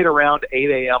right around 8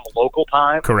 a.m. local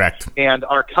time. Correct. And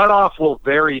our cutoff will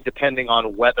vary depending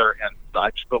on weather and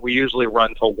such, but we usually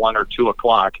run till 1 or 2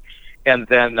 o'clock. And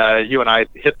then you and I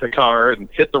hit the car and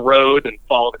hit the road and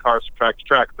follow the cars from track to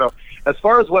track. So as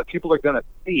far as what people are going to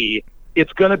see,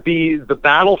 it's going to be the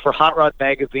battle for Hot Rod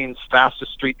Magazine's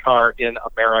Fastest Street Car in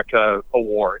America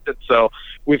award. And so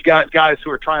we've got guys who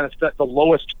are trying to set the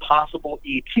lowest possible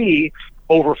ET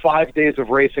over 5 days of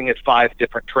racing at 5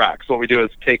 different tracks. What we do is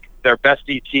take their best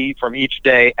ET from each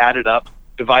day, add it up,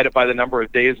 divide it by the number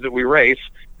of days that we race,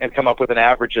 and come up with an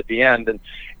average at the end.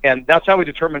 And that's how we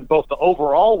determine both the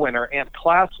overall winner and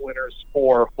class winners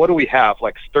for, what do we have,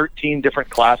 like 13 different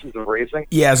classes of racing?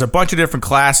 Yeah, there's a bunch of different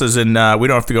classes, and we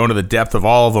don't have to go into the depth of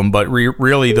all of them, but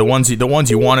really the ones you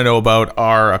want to know about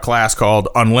are a class called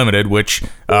Unlimited, which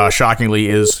shockingly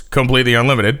is completely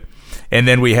unlimited. And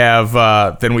then we have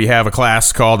a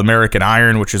class called American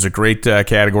Iron, which is a great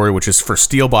category, which is for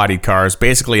steel-bodied cars,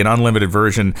 basically an unlimited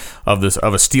version of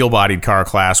a steel-bodied car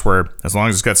class, where as long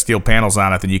as it's got steel panels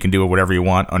on it, then you can do whatever you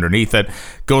want underneath it.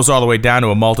 Goes all the way down to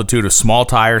a multitude of small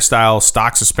tire style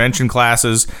stock suspension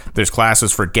classes. There's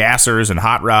classes for gassers and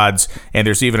hot rods, and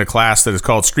there's even a class that is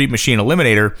called Street Machine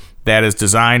Eliminator that is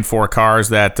designed for cars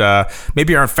that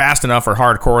maybe aren't fast enough or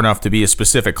hardcore enough to be a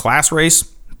specific class race.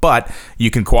 But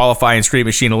you can qualify in Street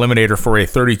Machine Eliminator for a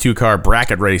 32-car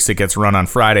bracket race that gets run on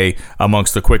Friday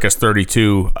amongst the quickest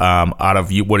 32 out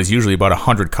of what is usually about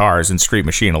 100 cars in Street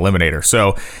Machine Eliminator.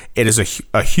 So it is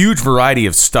a huge variety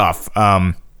of stuff.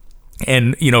 And,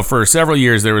 for several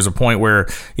years, there was a point where,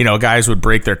 guys would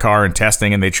break their car in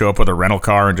testing and they'd show up with a rental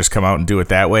car and just come out and do it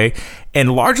that way.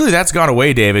 And largely that's gone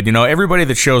away, David. Everybody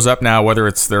that shows up now, whether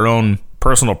it's their own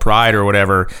personal pride or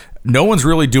whatever, no one's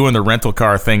really doing the rental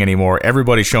car thing anymore.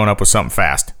 Everybody's showing up with something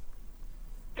fast.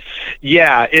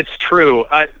 Yeah, it's true.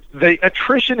 The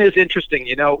attrition is interesting.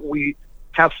 We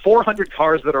have 400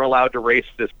 cars that are allowed to race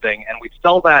this thing, and we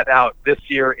sell that out this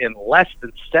year in less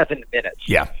than 7 minutes.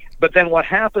 Yeah. But then what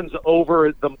happens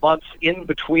over the months in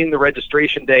between the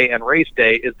registration day and race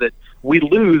day is that we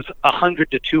lose 100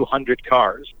 to 200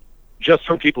 cars just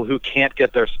from people who can't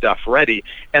get their stuff ready.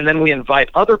 And then we invite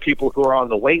other people who are on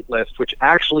the wait list, which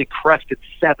actually crested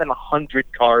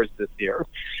 700 cars this year.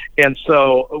 And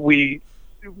so we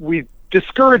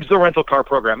discourage the rental car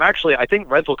program. Actually, I think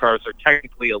rental cars are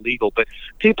technically illegal, but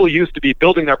people used to be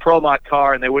building their Pro Mod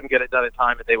car and they wouldn't get it done in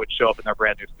time and they would show up in their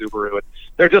brand new Subaru. And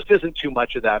there just isn't too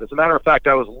much of that. As a matter of fact,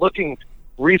 I was looking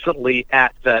recently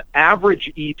at the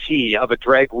average ET of a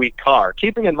drag week car,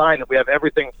 keeping in mind that we have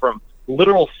everything from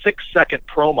literal 6-second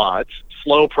Pro Mods,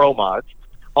 slow Pro Mods,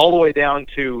 all the way down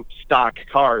to stock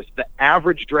cars. The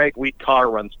average drag week car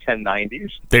runs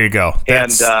 1090s. There you go.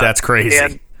 That's crazy.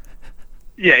 And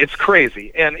yeah, it's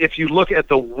crazy. And if you look at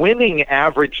the winning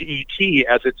average ET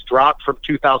as it's dropped from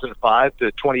 2005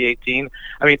 to 2018,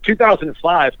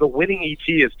 2005, the winning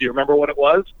ET is, do you remember what it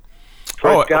was?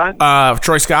 Troy Scott?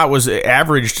 Troy Scott was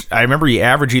averaged, I remember he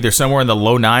averaged either somewhere in the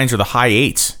low 9s or the high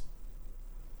 8s.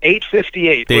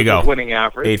 858 was his winning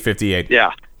average. 858.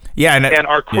 Yeah. Yeah, and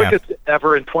our quickest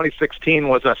ever in 2016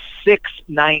 was a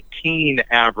 619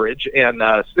 average and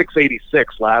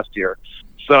 686 last year.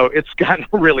 So it's gotten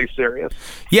really serious.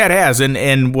 Yeah, it has.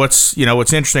 And what's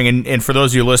interesting, and for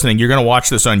those of you listening, you're going to watch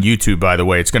this on YouTube, by the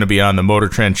way. It's going to be on the Motor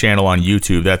Trend channel on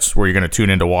YouTube. That's where you're going to tune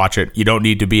in to watch it. You don't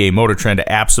need to be a Motor Trend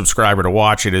app subscriber to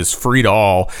watch it. It's free to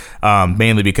all,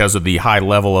 mainly because of the high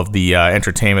level of the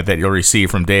entertainment that you'll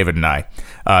receive from David and I.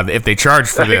 If they charge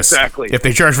for this, exactly. If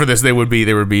they charge for this, there would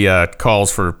be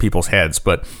calls for people's heads.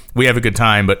 But we have a good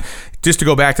time. But just to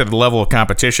go back to the level of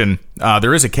competition,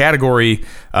 there is a category,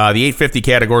 the 850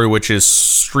 category, which is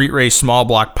street race small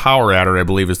block power adder, I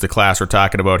believe is the class we're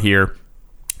talking about here.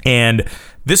 And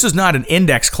this is not an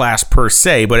index class per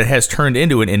se, but it has turned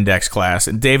into an index class.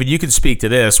 And David, you can speak to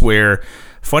this, where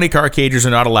funny car cages are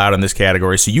not allowed in this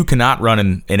category, so you cannot run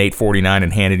an 849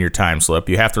 and hand in your time slip.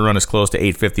 You have to run as close to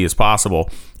 850 as possible.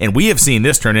 And we have seen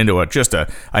this turn into just a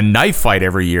knife fight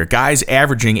every year. Guys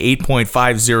averaging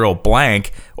 8.50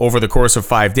 blank over the course of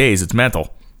 5 days. It's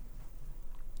mental.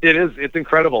 It is. It's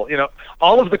incredible.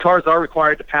 All of the cars are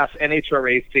required to pass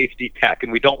NHRA safety tech,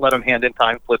 and we don't let them hand in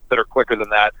time slips that are quicker than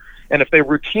that. And if they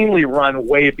routinely run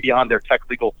way beyond their tech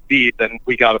legal speed, then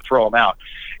we got to throw them out.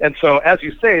 And so, as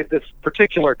you say, this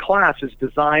particular class is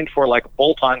designed for like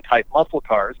bolt-on type muscle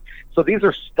cars. So these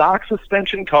are stock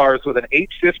suspension cars with an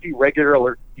 850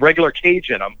 regular cage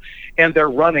in them, and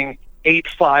they're running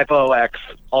 850X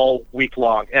all week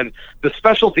long. And the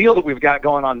special deal that we've got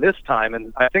going on this time,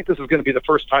 and I think this is going to be the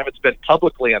first time it's been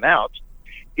publicly announced,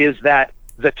 is that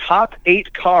the top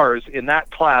 8 cars in that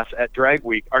class at Drag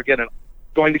Week are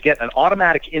going to get an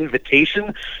automatic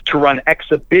invitation to run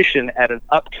exhibition at an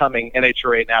upcoming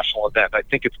NHRA national event. I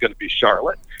think it's going to be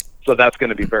Charlotte. So that's going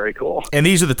to be very cool. And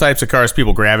these are the types of cars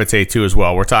people gravitate to as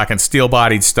well. We're talking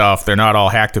steel-bodied stuff. They're not all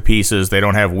hacked to pieces. They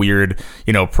don't have weird,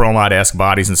 Pro-Mod-esque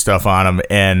bodies and stuff on them.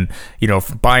 And,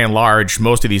 by and large,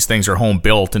 most of these things are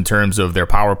home-built in terms of their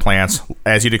power plants.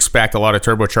 As you'd expect, a lot of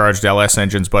turbocharged LS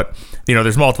engines. But,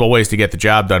 there's multiple ways to get the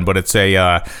job done. But it's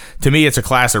to me, it's a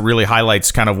class that really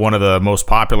highlights kind of one of the most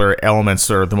popular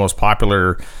elements or the most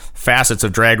popular facets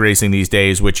of drag racing these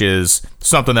days, which is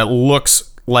something that looks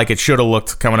like it should have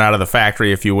looked coming out of the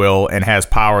factory, if you will, and has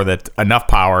enough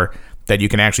power that you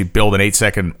can actually build an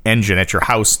 8-second engine at your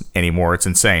house anymore. It's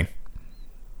insane.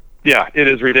 Yeah, it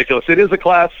is ridiculous. It is a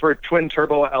class for twin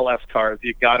turbo LS cars.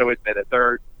 You've got to admit it.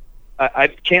 I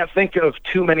can't think of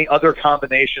too many other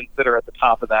combinations that are at the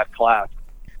top of that class.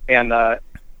 And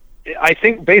I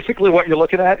think basically what you're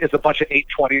looking at is a bunch of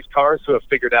 820s cars who have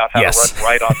figured out how to run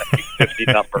right on the 850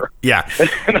 number. Yeah,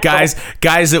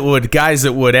 guys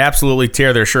that would absolutely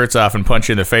tear their shirts off and punch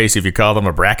you in the face if you call them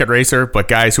a bracket racer, but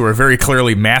guys who are very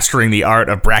clearly mastering the art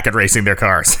of bracket racing their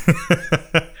cars.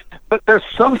 But there's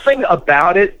something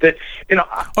about it that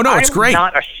it's great.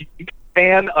 I'm not a huge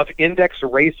fan of index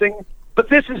racing, but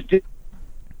this is.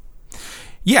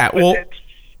 Yeah, well.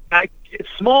 It's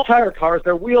small tire cars,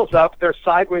 they're wheels up, they're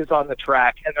sideways on the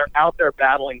track, and they're out there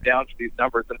battling down for these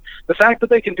numbers. And the fact that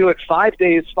they can do it 5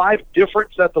 days, 5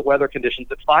 different sets of weather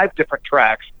conditions at 5 different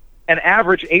tracks, and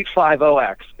average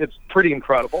 850X, it's pretty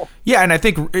incredible. Yeah, and I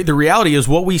think the reality is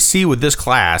what we see with this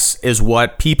class is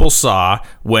what people saw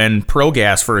when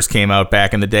ProGas first came out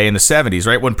back in the day in the 70s,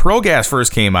 right? When ProGas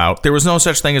first came out, there was no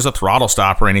such thing as a throttle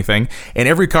stop or anything, and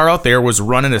every car out there was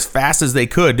running as fast as they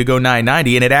could to go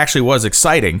 990, and it actually was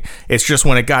exciting. It's just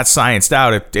when it got scienced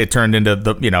out, it turned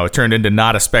into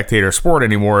not a spectator sport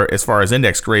anymore as far as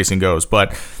index racing goes.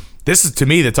 But this is, to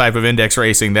me, the type of index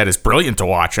racing that is brilliant to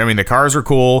watch. I mean, the cars are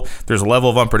cool. There's a level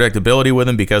of unpredictability with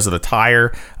them because of the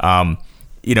tire.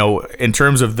 In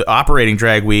terms of the operating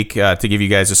Drag Week, to give you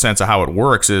guys a sense of how it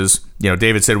works is,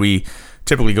 David said we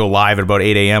typically go live at about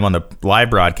 8 a.m. on the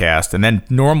live broadcast, and then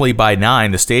normally by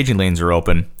 9, the staging lanes are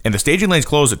open, and the staging lanes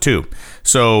close at 2.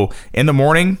 So in the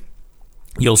morning,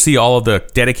 you'll see all of the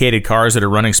dedicated cars that are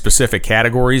running specific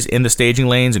categories in the staging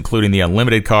lanes, including the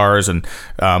unlimited cars and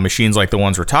machines like the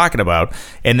ones we're talking about.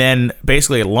 And then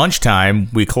basically at lunchtime,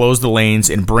 we close the lanes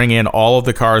and bring in all of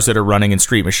the cars that are running in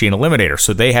Street Machine Eliminator.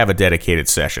 So they have a dedicated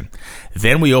session.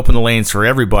 Then we open the lanes for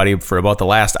everybody for about the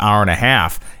last hour and a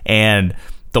half. And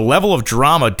the level of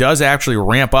drama does actually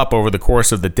ramp up over the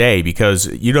course of the day because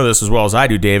you know this as well as I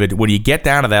do, David. When you get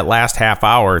down to that last half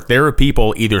hour, there are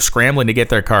people either scrambling to get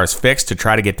their cars fixed to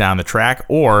try to get down the track,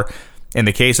 or in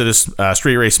the case of this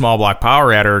street race small block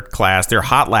power adder class, they're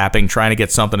hot lapping trying to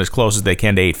get something as close as they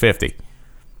can to 850.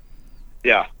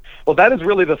 Yeah. Well, that is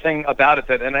really the thing about it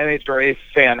that an NHRA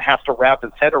fan has to wrap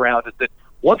his head around, is that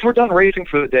once we're done racing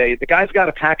for the day, the guy's got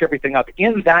to pack everything up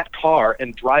in that car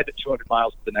and drive it 200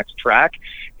 miles to the next track.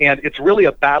 And it's really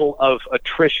a battle of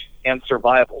attrition and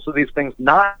survival. So these things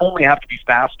not only have to be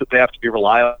fast, but they have to be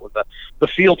reliable. The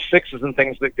field fixes and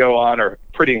things that go on are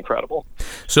pretty incredible.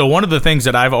 So one of the things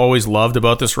that I've always loved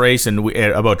about this race and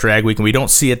about Drag Week, and we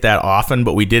don't see it that often,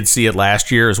 but we did see it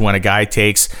last year, is when a guy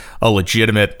takes a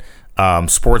legitimate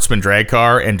sportsman drag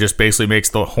car and just basically makes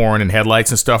the horn and headlights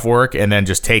and stuff work and then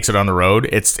just takes it on the road.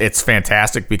 It's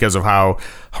fantastic because of how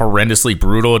horrendously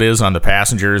brutal it is on the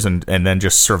passengers and then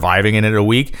just surviving in it a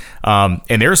week.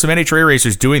 And there are some NHRA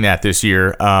racers doing that this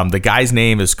year. The guy's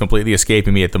name is completely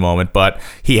escaping me at the moment, but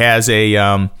he has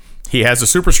a he has a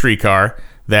super street car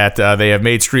that they have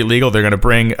made street legal. They're going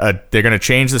to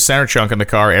change the center chunk in the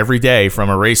car every day from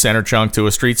a race center chunk to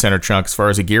a street center chunk as far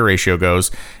as the gear ratio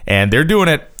goes. And they're doing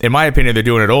it, in my opinion, they're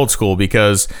doing it old school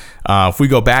because if we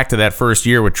go back to that first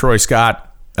year with Troy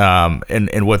Scott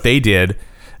and what they did,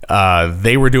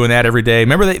 they were doing that every day.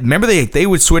 Remember they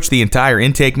would switch the entire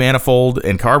intake manifold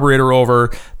and carburetor over.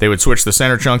 They would switch the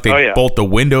center chunk. They'd bolt the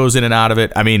windows in and out of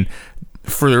it. I mean,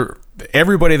 for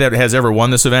everybody that has ever won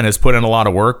this event has put in a lot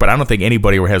of work, but I don't think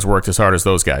anybody has worked as hard as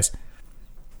those guys.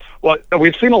 Well,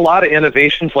 we've seen a lot of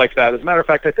innovations like that. As a matter of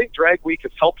fact, I think Drag Week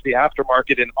has helped the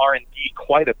aftermarket in R&D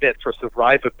quite a bit for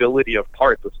survivability of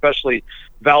parts, especially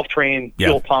valve train,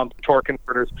 fuel pump, torque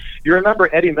converters. You remember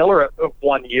Eddie Miller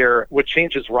one year would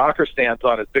change his rocker stands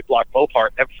on his big block Mopar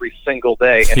every single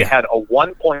day, and he had a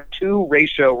 1.2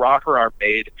 ratio rocker arm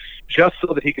made just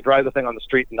so that he could drive the thing on the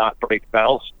street and not break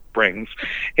valve springs.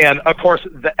 And of course,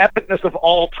 the epicness of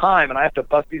all time, and I have to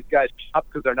bust these guys up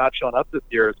because they're not showing up this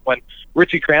year, is when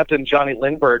Richie Crampton and Johnny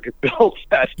Lindbergh built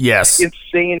that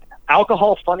insane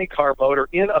alcohol funny car motor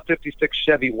in a 56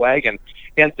 Chevy wagon.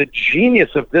 And the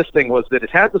genius of this thing was that it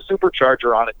had the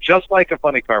supercharger on it, just like a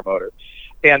funny car motor.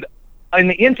 And in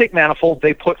the intake manifold,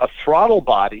 they put a throttle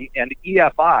body and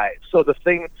EFI, so the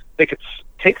thing, they could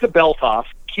take the belt off,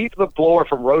 keep the blower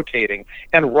from rotating,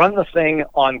 and run the thing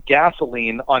on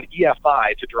gasoline on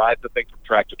EFI to drive the thing from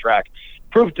track to track.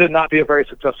 Proved to not be a very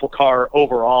successful car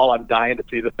overall. I'm dying to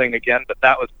see the thing again, but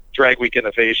that was Drag Week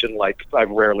innovation like I've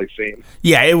rarely seen.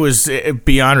 Yeah, it was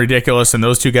beyond ridiculous, and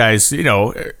those two guys,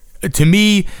 to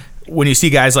me, when you see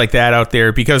guys like that out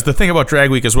there, because the thing about Drag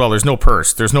Week as well, there's no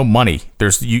purse, there's no money.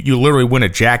 There's you literally win a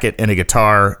jacket and a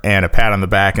guitar and a pat on the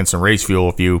back and some race fuel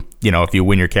if you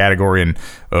win your category and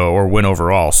or win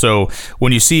overall. So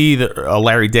when you see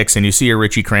Larry Dixon, you see a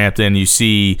Richie Crampton, you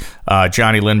see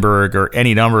Johnny Lindbergh or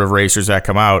any number of racers that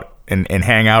come out and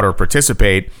hang out or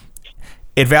participate,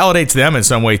 it validates them in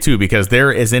some way too, because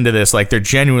they're as into this, like they're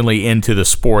genuinely into the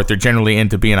sport, they're genuinely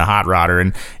into being a hot rodder,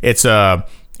 and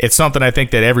it's something I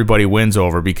think that everybody wins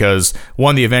over because,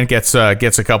 one, the event gets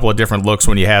a couple of different looks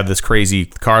when you have this crazy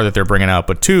car that they're bringing out,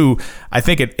 but two, I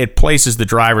think it places the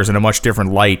drivers in a much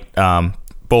different light,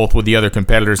 both with the other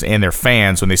competitors and their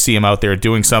fans when they see them out there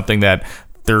doing something that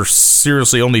they're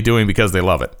seriously only doing because they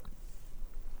love it.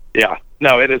 Yeah,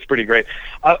 no, it is pretty great.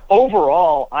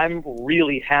 Overall, I'm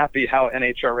really happy how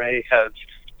NHRA has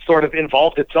sort of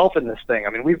involved itself in this thing. I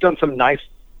mean, we've done some nice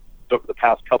over the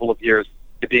past couple of years,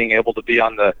 being able to be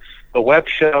on the web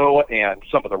show and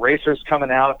some of the racers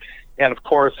coming out. And of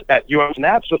course, at US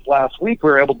Naps just last week, we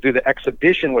were able to do the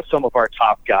exhibition with some of our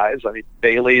top guys. I mean,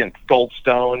 Bailey and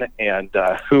Goldstone and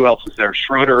who else is there?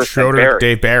 Schroeder, Barry.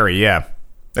 Dave Barry, yeah.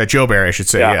 Joe Barry, I should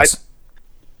say, yes.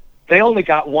 They only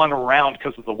got one round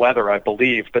because of the weather, I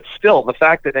believe. But still, the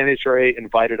fact that NHRA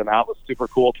invited them out was super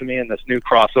cool to me, and this new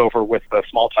crossover with the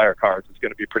small tire cars is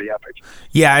going to be pretty epic.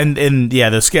 Yeah, and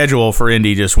the schedule for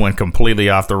Indy just went completely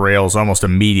off the rails almost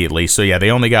immediately. So, yeah,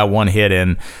 they only got one hit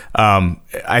in.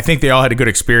 I think they all had a good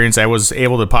experience. I was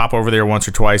able to pop over there once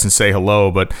or twice and say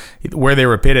hello, but where they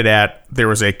were pitted at, there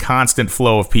was a constant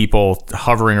flow of people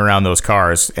hovering around those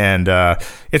cars, and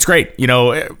it's great.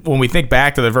 When we think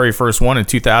back to the very first one in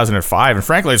 2005, and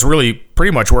frankly, it's really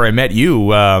pretty much where I met you,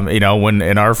 when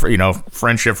in our,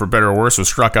 friendship for better or worse was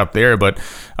struck up there. But,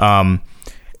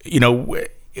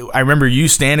 I remember you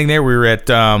standing there. We were at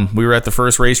the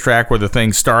first racetrack where the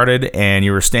thing started, and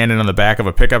you were standing on the back of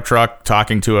a pickup truck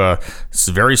talking to a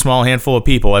very small handful of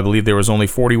people. I believe there was only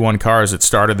 41 cars that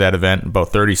started that event,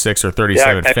 about 36 or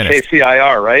 37 finished.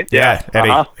 KCIR, right? Yeah,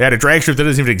 at a drag strip that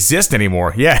doesn't even exist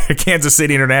anymore. Yeah, Kansas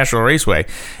City International Raceway.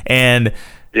 And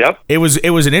yep. It was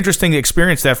an interesting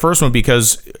experience, that first one,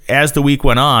 because as the week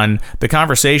went on, the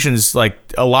conversations, like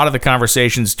a lot of the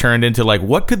conversations turned into like,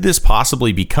 what could this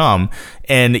possibly become?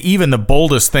 And even the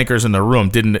boldest thinkers in the room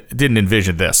didn't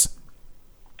envision this.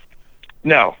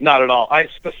 No, not at all. I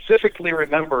specifically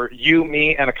remember you,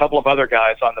 me, and a couple of other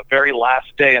guys on the very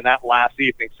last day and that last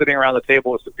evening sitting around the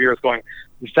table with some beers going,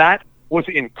 that was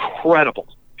incredible.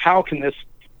 How can this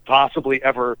possibly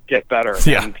ever get better?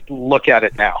 Yeah. And look at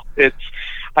it now.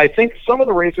 I think some of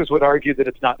the racers would argue that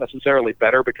it's not necessarily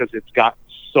better because it's got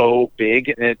so big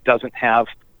and it doesn't have,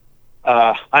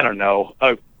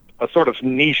 a sort of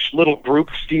niche little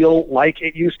group feel like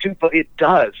it used to, but it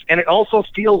does. And it also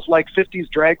feels like 50s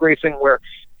drag racing where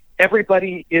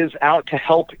everybody is out to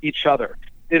help each other.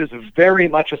 It is very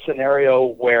much a scenario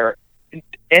where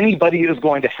anybody is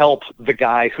going to help the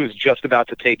guy who's just about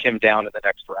to take him down in the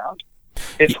next round.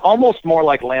 It's almost more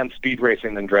like land speed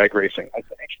racing than drag racing, I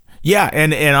think. Yeah,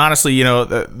 and honestly,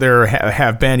 there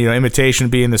have been, imitation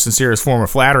being the sincerest form of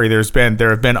flattery. There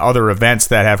have been other events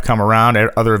that have come around,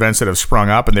 other events that have sprung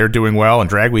up, and they're doing well, and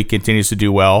Drag Week continues to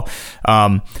do well.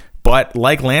 But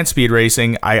like land speed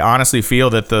racing, I honestly feel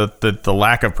that the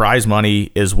lack of prize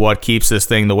money is what keeps this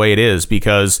thing the way it is,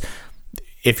 because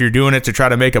if you're doing it to try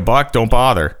to make a buck, don't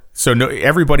bother. So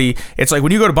everybody, it's like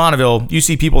when you go to Bonneville, you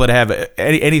see people that have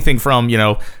anything from,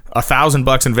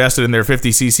 $1,000 invested in their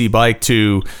 50cc bike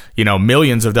to,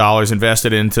 millions of dollars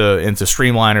invested into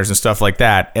streamliners and stuff like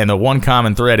that. And the one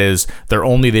common thread is they're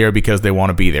only there because they want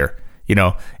to be there,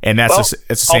 and it's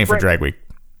the same for Drag Week.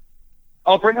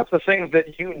 I'll bring up the thing that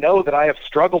that I have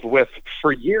struggled with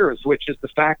for years, which is the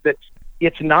fact that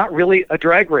it's not really a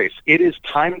drag race. It is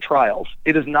time trials.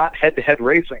 It is not head-to-head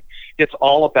racing. It's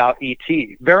all about ET.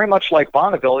 Very much like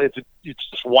Bonneville, it's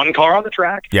just one car on the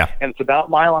track, and it's about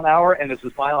mile an hour, and it's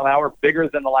a mile an hour bigger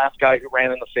than the last guy who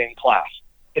ran in the same class.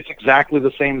 It's exactly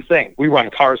the same thing. We run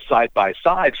cars side by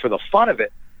side for the fun of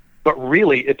it, but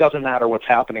really it doesn't matter what's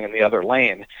happening in the other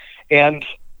lane. And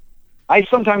I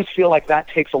sometimes feel like that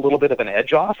takes a little bit of an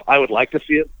edge off. I would like to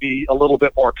see it be a little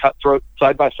bit more cutthroat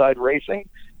side-by-side racing.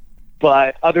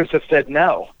 But others have said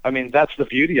no. I mean, that's the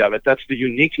beauty of it. That's the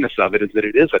uniqueness of it, is that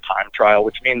it is a time trial,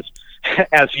 which means,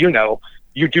 as you know,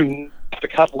 you do have to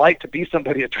cut light to be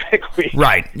somebody at Drag Week.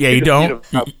 Right. Yeah, you don't.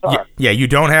 Yeah, you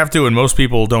don't have to, and most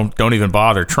people don't even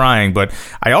bother trying. But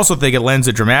I also think it lends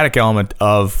a dramatic element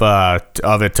of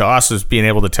it to us as being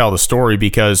able to tell the story,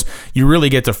 because you really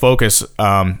get to focus.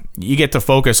 You get to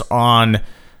focus on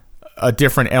a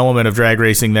different element of drag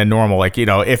racing than normal. Like,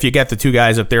 if you get the two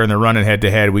guys up there and they're running head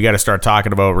to head, we got to start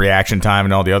talking about reaction time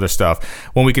and all the other stuff.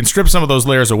 When we can strip some of those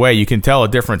layers away, you can tell a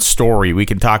different story. We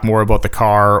can talk more about the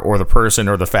car or the person,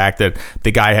 or the fact that the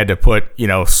guy had to put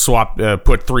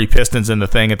 3 pistons in the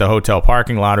thing at the hotel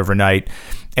parking lot overnight.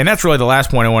 And that's really the last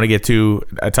point I want to get to,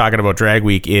 talking about Drag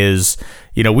Week is,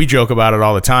 we joke about it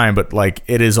all the time, but like,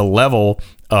 it is a level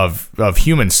of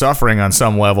human suffering on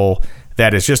some level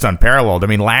that is just unparalleled. I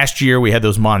mean, last year we had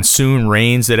those monsoon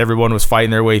rains that everyone was fighting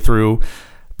their way through.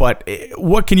 But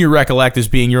what can you recollect as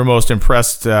being your most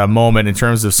impressed moment in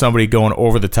terms of somebody going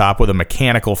over the top with a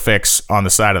mechanical fix on the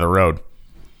side of the road?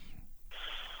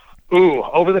 Ooh,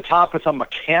 over the top with a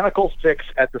mechanical fix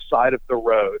at the side of the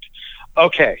road.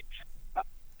 Okay.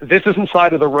 This isn't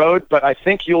side of the road, but I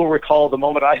think you'll recall the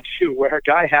moment I do where a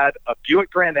guy had a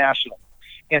Buick Grand National.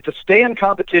 And to stay in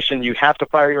competition, you have to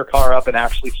fire your car up and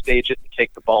actually stage it and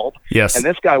take the bulb. Yes. And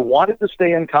this guy wanted to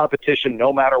stay in competition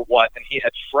no matter what, and he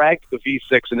had fragged the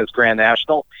V6 in his Grand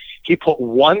National. He put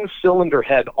one cylinder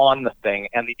head on the thing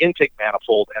and the intake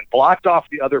manifold and blocked off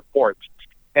the other ports,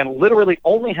 and literally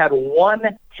only had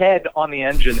one head on the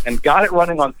engine and got it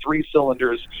running on 3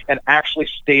 cylinders and actually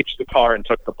staged the car and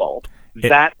took the bulb.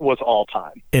 That was all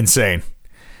time. Insane.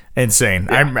 Yeah.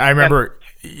 I remember...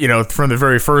 from the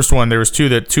very first one, there was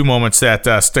two moments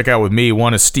that stick out with me.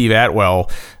 One is Steve Atwell.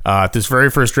 This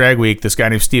very first Drag Week, this guy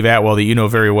named Steve Atwell that you know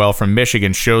very well from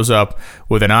Michigan shows up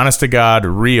with an honest-to-God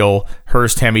real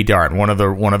Hurst Hemi Dart, one of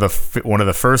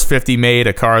the first 50 made,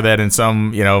 a car that in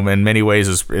some in many ways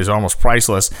is almost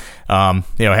priceless. And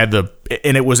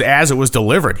it was as it was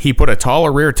delivered. He put a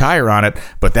taller rear tire on it,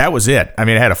 but that was it. I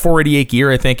mean, it had a 488 gear,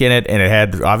 I think, in it, and it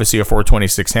had obviously a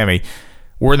 426 Hemi.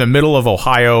 We're in the middle of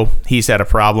Ohio. He's had a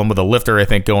problem with a lifter, I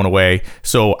think, going away.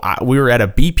 So we were at a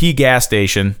BP gas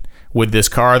station with this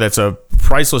car that's a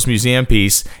priceless museum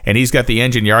piece, and he's got the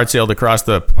engine yard saled across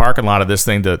the parking lot of this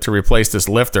thing to replace this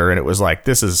lifter. And it was like,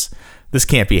 this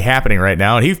can't be happening right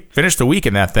now. And he finished the week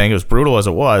in that thing, as brutal as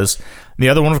it was. And the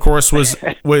other one, of course, was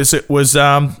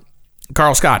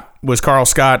Carl Scott.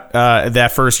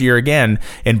 That first year again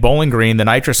in Bowling Green, the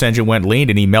nitrous engine went lean,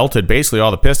 and he melted basically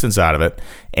all the pistons out of it.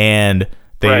 And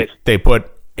they put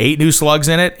 8 new slugs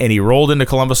in it, and he rolled into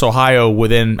Columbus, Ohio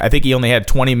within, I think he only had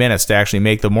 20 minutes to actually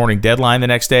make the morning deadline the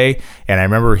next day. And I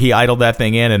remember he idled that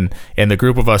thing in, and the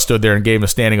group of us stood there and gave him a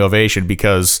standing ovation,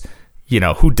 because,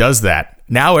 who does that?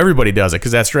 Now everybody does it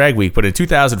because that's Drag Week, but in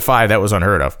 2005, that was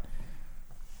unheard of.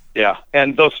 Yeah,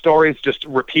 and those stories just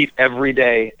repeat every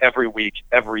day, every week,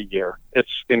 every year.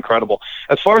 It's incredible.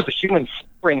 As far as the human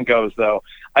suffering goes, though,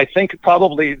 I think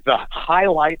probably the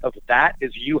highlight of that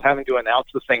is you having to announce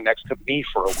the thing next to me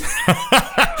for a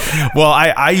week. Well,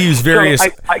 I use various.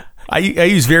 I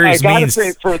use various means.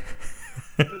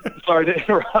 Sorry to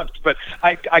interrupt, but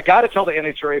I got to tell the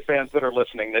NHRA fans that are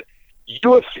listening that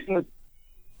you have seen the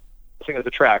thing at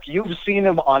the track. You've seen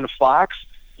him on Fox.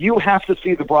 You have to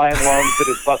see the Brian Lohnes that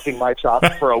is busting my chops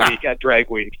for a week at Drag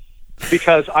Week.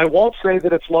 Because I won't say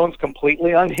that it's Lohnes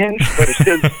completely unhinged, but it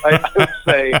is, I would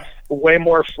say way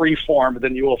more free form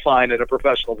than you will find at a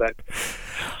professional venue.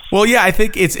 Well, yeah, I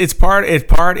think it's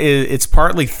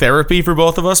partly therapy for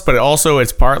both of us, but also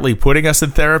it's partly putting us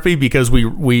in therapy because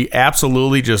we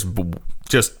absolutely just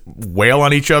wail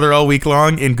on each other all week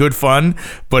long in good fun.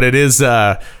 But it is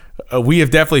we have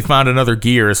definitely found another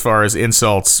gear as far as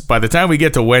insults. By the time we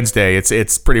get to Wednesday,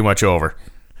 it's pretty much over.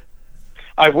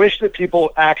 I wish that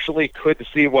people actually could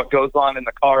see what goes on in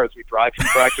the car as we drive from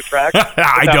track to track.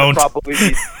 I don't. That would probably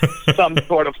be some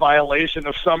sort of violation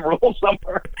of some rule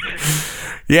somewhere.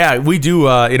 Yeah, we do.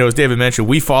 As David mentioned,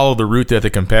 we follow the route that the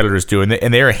competitors do, and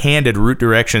they are handed route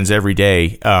directions every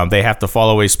day. They have to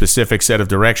follow a specific set of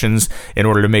directions in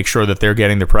order to make sure that they're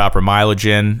getting the proper mileage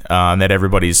in, and that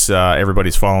everybody's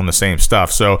following the same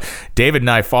stuff. So David and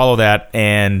I follow that,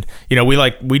 and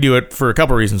we do it for a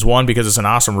couple of reasons. One, because it's an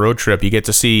awesome road trip. You get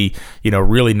to see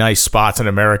really nice spots in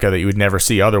America that you would never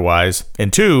see otherwise.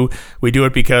 And two, we do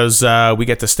it because we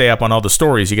get to stay up on all the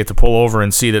stories. You get to pull over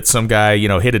and see that some guy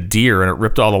hit a deer and it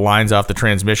ripped all the lines off the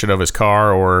transmission of his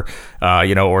car, or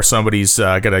somebody's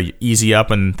got to easy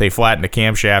up and they flatten the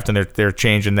camshaft and they're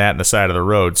changing that in the side of the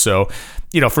road. So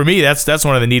for me, that's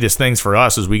one of the neatest things for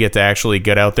us is we get to actually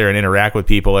get out there and interact with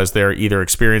people as they're either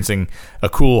experiencing a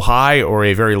cool high or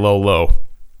a very low low.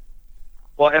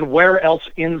 Well, and where else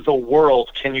in the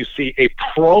world can you see a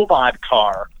pro mod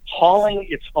car hauling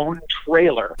its own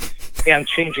trailer and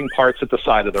changing parts at the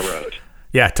side of the road?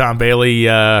 Yeah, Tom Bailey,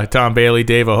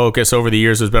 Dave Ahokas. Over the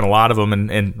years, there's been a lot of them,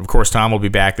 and of course, Tom will be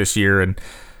back this year. And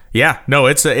yeah, no,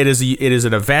 it is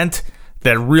an event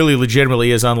that really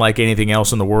legitimately is unlike anything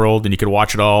else in the world, and you can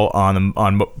watch it all on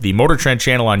the Motor Trend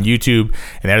channel on YouTube,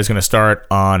 and that is going to start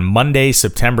on Monday,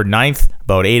 September 9th,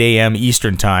 about 8 a.m.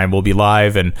 Eastern Time. We'll be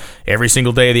live, and every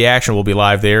single day of the action will be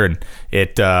live there, and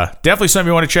it definitely something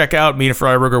you want to check out. Me and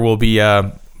Freiburger will be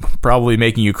probably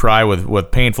making you cry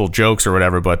with painful jokes or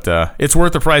whatever, but it's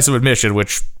worth the price of admission,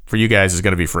 which for you guys is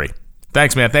going to be free.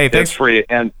 Thanks, man. Hey, thanks. It's free,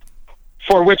 and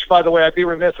for which, by the way, I'd be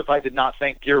remiss if I did not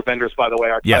thank Gear Vendors, by the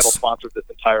way, our title sponsor of this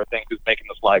entire thing, who's making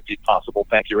this live feed possible.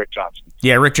 Thank you, Rick Johnson.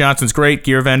 Yeah, Rick Johnson's great,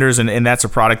 Gear Vendors, and that's a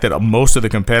product that most of the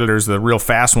competitors, the real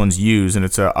fast ones, use, and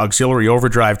it's an auxiliary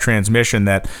overdrive transmission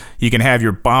that you can have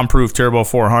your bomb-proof Turbo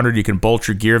 400, you can bolt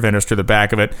your Gear Vendors to the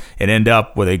back of it and end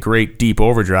up with a great deep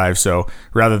overdrive. So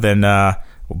rather than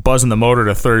buzzing the motor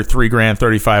to $3,000,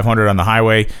 $3,500 on the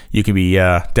highway, you can be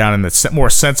down in the more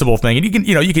sensible thing, and you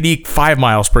can eke 5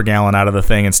 miles per gallon out of the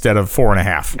thing instead of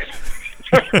 4.5.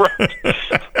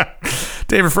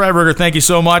 David Freiburger, thank you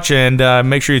so much, and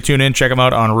make sure you tune in, check him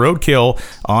out on Roadkill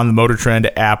on the Motor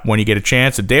Trend app when you get a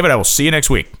chance. And David, I will see you next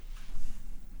week.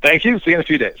 Thank you. See you in a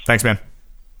few days. Thanks, man.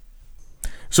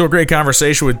 So a great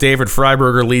conversation with David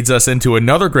Freiburger leads us into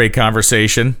another great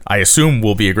conversation, I assume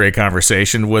will be a great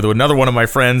conversation, with another one of my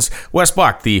friends, Wes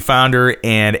Buck, the founder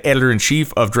and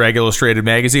editor-in-chief of Drag Illustrated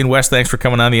magazine. Wes, thanks for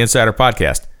coming on the Insider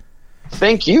Podcast.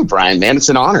 Thank you, Brian, man. It's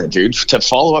an honor, dude, to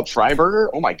follow up Freiburger.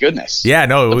 Oh, my goodness. Yeah,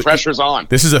 no. The pressure's on.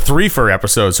 This is a three-fer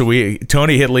episode. So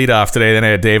Tony hit leadoff today, then I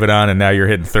had David on, and now you're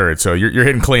hitting third. So you're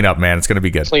hitting cleanup, man. It's going to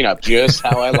be good. Cleanup, just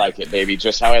how I like it, baby.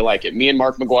 Just how I like it. Me and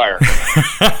Mark McGuire.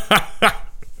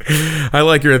 I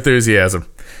like your enthusiasm.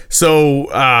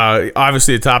 So,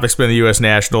 obviously, the topic's been the U.S.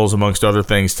 Nationals, amongst other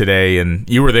things, today, and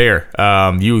you were there.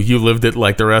 You lived it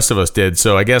like the rest of us did.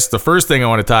 So, I guess the first thing I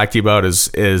want to talk to you about is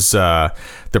the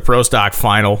Pro Stock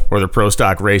final, or the Pro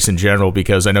Stock race in general,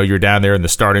 because I know you're down there in the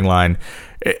starting line.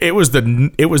 It was the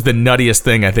nuttiest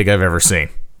thing I think I've ever seen.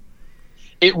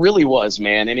 It really was,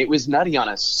 man, and it was nutty on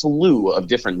a slew of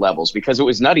different levels, because it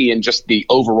was nutty in just the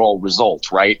overall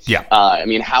result, right? Yeah. I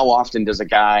mean, how often does a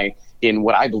guy in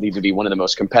what I believe to be one of the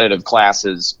most competitive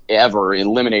classes ever,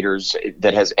 eliminators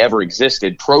that has ever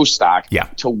existed, Pro Stock,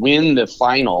 to win the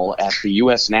final at the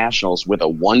U.S. Nationals with a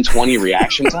 1:20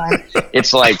 reaction time?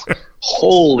 It's like,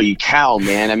 holy cow,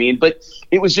 man. I mean, but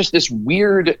it was just this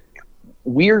weird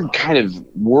kind of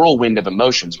whirlwind of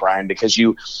emotions, Brian, because I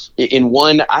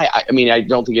mean, I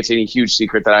don't think it's any huge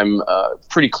secret that I'm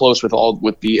pretty close with the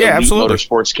elite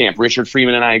motorsports camp. Richard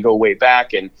Freeman and I go way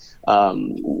back, and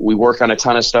we work on a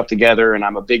ton of stuff together, and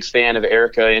I'm a big fan of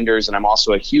Erica Enders, and I'm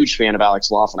also a huge fan of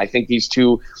Alex Laughlin. I think these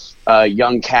two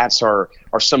young cats are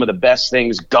some of the best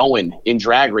things going in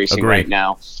drag racing right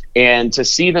now. And to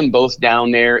see them both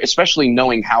down there, especially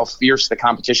knowing how fierce the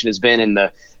competition has been in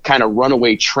the kind of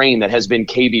runaway train that has been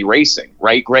KB Racing,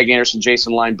 right? Greg Anderson,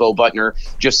 Jason Line, Bo Butner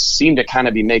just seem to kind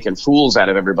of be making fools out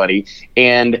of everybody.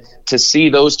 And to see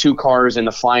those two cars in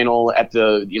the final at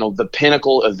the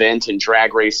pinnacle event in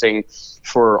drag racing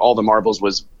for all the marbles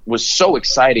was so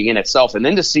exciting in itself. And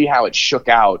then to see how it shook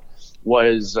out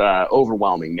was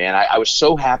overwhelming, man. I was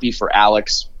so happy for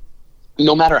Alex.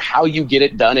 no matter how you get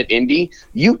it done at Indy,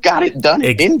 you got it done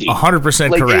at Indy.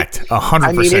 100% correct.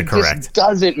 100% it correct. Just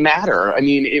doesn't matter. I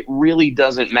mean, it really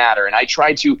doesn't matter. And I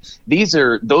try to,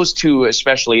 those two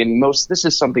especially, and this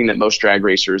is something that most drag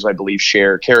racers, I believe,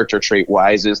 share character trait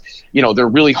wise, is, they're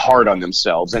really hard on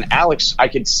themselves. And Alex, I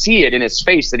could see it in his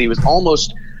face that he was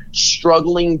almost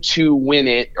struggling to win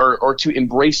it or to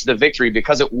embrace the victory,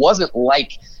 because it wasn't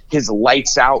like his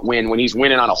lights out win when he's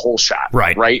winning on a hole shot,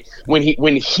 right? When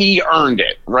he earned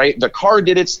it, right? The car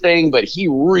did its thing, but he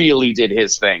really did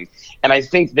his thing. And I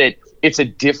think that it's a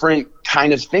different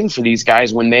kind of thing for these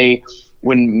guys when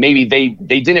maybe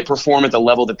they didn't perform at the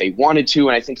level that they wanted to.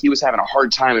 And I think he was having a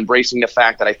hard time embracing the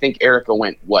fact that I think Erica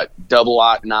went,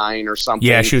 009 or something.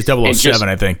 Yeah, she was 007,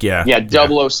 I think. Yeah. Yeah,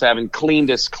 007, cleaned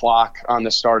his clock on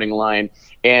the starting line.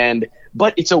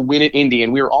 But it's a win at Indy,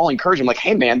 and we were all encouraging, like,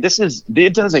 hey, man,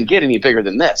 it doesn't get any bigger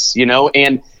than this,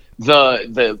 And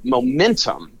the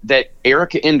momentum that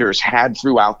Erica Enders had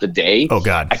throughout the day, oh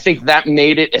God, I think that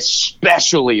made it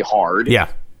especially hard. Yeah.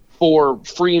 For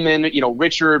Freeman,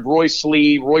 Richard, Royce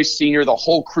Lee, Royce Sr., the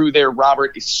whole crew there,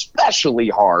 Robert, especially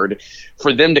hard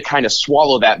for them to kind of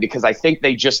swallow that, because I think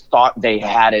they just thought they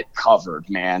had it covered,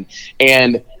 man.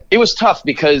 And it was tough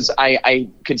because I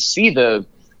could see the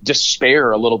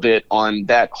despair a little bit on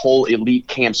that whole elite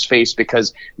camp's face,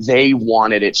 because they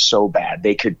wanted it so bad.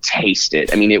 They could taste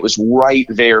it. I mean, it was right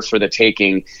there for the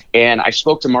taking. And I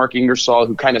spoke to Mark Ingersoll,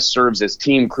 who kind of serves as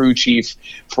team crew chief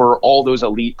for all those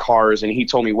elite cars. And he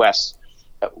told me, Wes,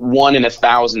 1 in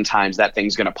 1,000 times that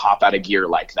thing's going to pop out of gear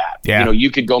like that. Yeah. You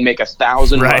could go make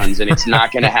 1,000 runs and it's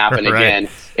not going to happen again.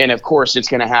 And of course it's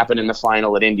going to happen in the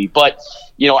final at Indy. But,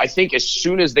 I think as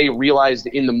soon as they realized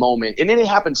in the moment, and then it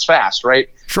happens fast, right?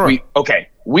 Sure.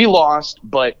 We lost,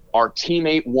 but our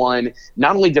teammate won.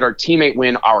 Not only did our teammate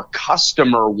win, our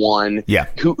customer won. Yeah.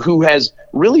 Who has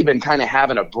really been kind of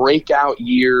having a breakout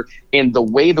year, and the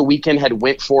way the weekend had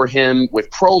went for him with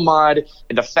Pro Mod,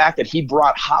 and the fact that he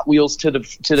brought Hot Wheels to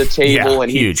the table,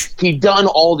 and huge. He'd done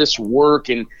all this work,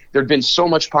 and there'd been so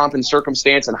much pomp and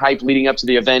circumstance and hype leading up to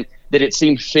the event that it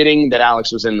seemed fitting that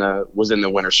Alex was in the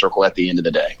winner's circle at the end of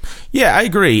the day. Yeah, I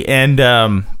agree. And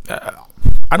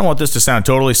I don't want this to sound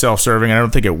totally self-serving, and I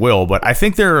don't think it will, but I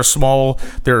think there are a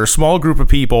small group of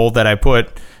people that I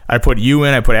put you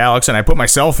in, I put Alex, and I put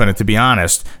myself in it, to be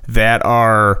honest, that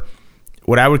are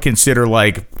what I would consider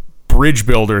like bridge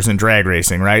builders in drag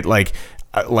racing, right? Like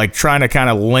trying to kind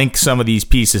of link some of these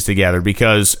pieces together,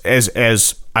 because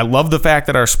as I love the fact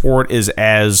that our sport is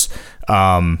as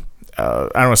I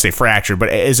don't want to say fractured,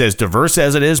 but is as diverse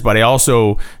as it is, but I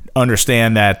also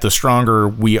understand that the stronger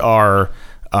we are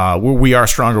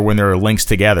stronger when there are links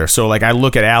together. So like I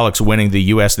look at Alex winning the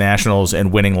U.S. Nationals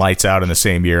and winning Lights Out in the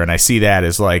same year, and I see that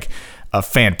as like a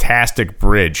fantastic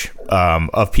bridge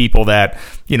of people that,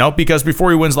 because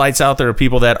before he wins Lights Out, there are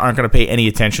people that aren't going to pay any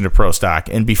attention to Pro Stock.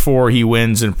 And before he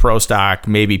wins in Pro Stock,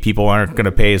 maybe people aren't going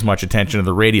to pay as much attention to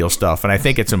the radial stuff. And I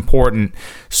think it's important,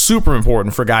 super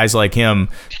important for guys like him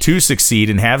to succeed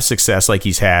and have success like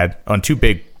he's had on two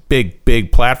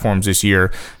big platforms this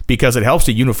year, because it helps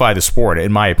to unify the sport,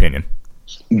 in my opinion.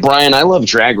 Brian, I love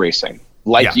drag racing.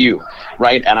 You,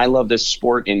 right? And I love this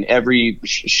sport in every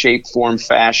shape, form,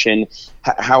 fashion,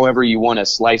 however you want to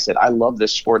slice it. I love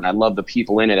this sport, and I love the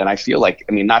people in it. And I feel like,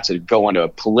 not to go on to a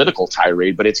political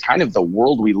tirade, but it's kind of the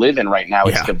world we live in right now.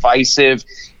 It's divisive.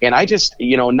 And I just,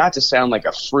 not to sound like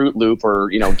a Fruit Loop or,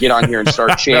 get on here and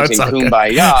start chanting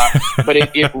Kumbaya, but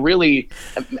it really,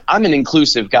 I'm an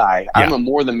inclusive guy. Yeah. I'm a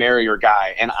more the merrier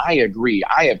guy. And I agree.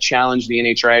 I have challenged the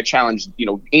NHRA. I challenged,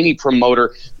 any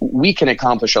promoter. We can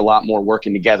accomplish a lot more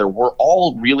working together. We're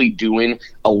all really doing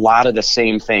a lot of the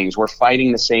same things. We're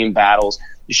fighting the same battles.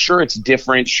 Sure, it's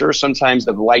different. Sure, sometimes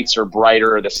the lights are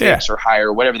brighter or the stakes are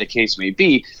higher, whatever the case may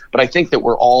be. But I think that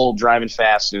we're all driving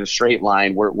fast in a straight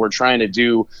line. We're trying to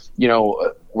do,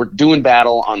 we're doing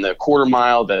battle on the quarter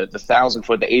mile, the 1,000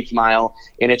 foot, the 8th mile.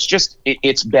 And it's just,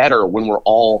 it's better when we're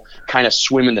all kind of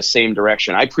swimming the same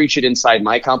direction. I preach it inside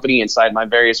my company, inside my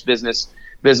various business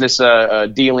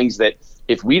dealings, that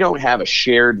if we don't have a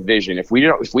shared vision, if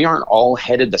we aren't all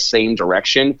headed the same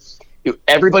direction,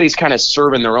 everybody's kind of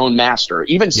serving their own master,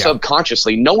 even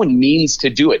subconsciously. No one means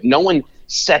to do it. No one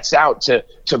sets out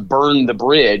to burn the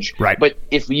bridge. Right. But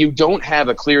if you don't have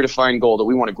a clear defined goal that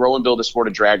we want to grow and build a sport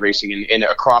of drag racing and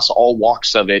across all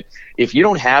walks of it, if you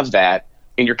don't have that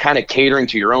and you're kind of catering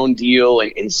to your own deal,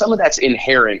 and some of that's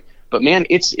inherent, but man,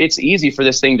 it's easy for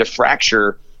this thing to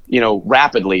fracture,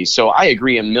 rapidly. So I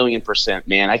agree 1,000,000%,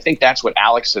 man. I think that's what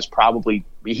Alex is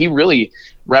he really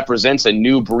represents a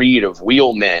new breed of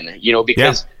wheelmen,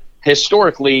 because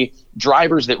historically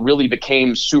drivers that really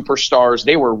became superstars,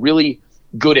 they were really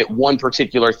good at one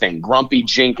particular thing. Grumpy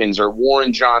Jenkins or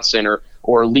Warren Johnson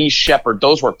or Lee Shepard,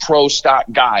 those were pro stock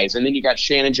guys. And then you got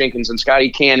Shannon Jenkins and Scotty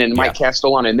Cannon and Mike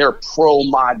Castellano, and they're pro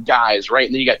mod guys, right?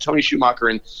 And then you got Tony Schumacher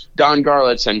and Don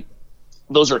Garlitz, and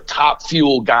those are top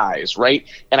fuel guys, right?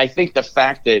 And I think the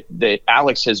fact that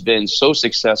Alex has been so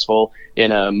successful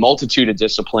in a multitude of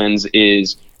disciplines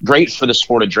is great for the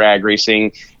sport of drag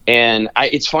racing. And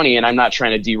it's funny, and I'm not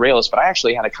trying to derail us, but I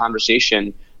actually had a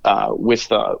conversation with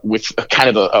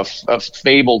kind of a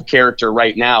fabled character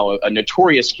right now, a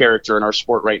notorious character in our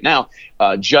sport right now,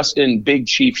 Justin Big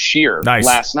Chief Shear,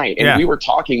 last night. And we were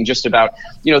talking just about,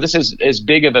 this is as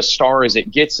big of a star as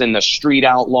it gets in the Street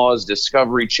Outlaws,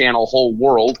 Discovery Channel, whole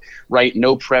world, right?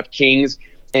 No Prep Kings.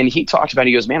 And he talked about,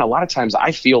 he goes, man, a lot of times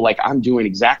I feel like I'm doing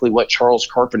exactly what Charles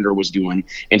Carpenter was doing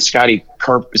and Scotty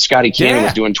Cannon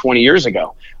was doing 20 years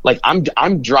ago. Like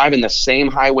I'm driving the same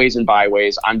highways and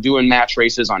byways. I'm doing match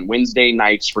races on Wednesday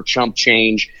nights for chump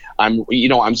change. I'm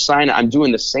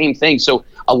doing the same thing. So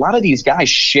a lot of these guys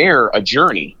share a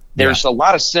journey. There's a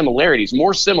lot of similarities,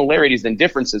 more similarities than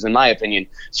differences, in my opinion.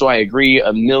 So I agree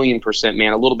 1,000,000%,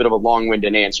 man. A little bit of a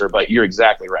long-winded answer, but you're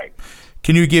exactly right.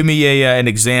 Can you give me an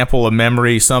example, a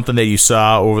memory, something that you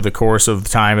saw over the course of the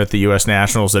time at the U.S.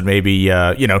 Nationals that maybe,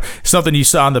 something you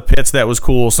saw in the pits that was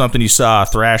cool, something you saw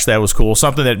thrash that was cool,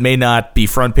 something that may not be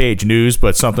front page news,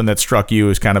 but something that struck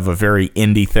you as kind of a very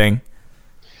indie thing?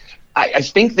 I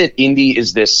think that indie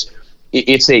is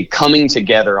it's a coming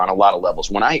together on a lot of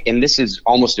levels. And this is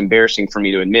almost embarrassing for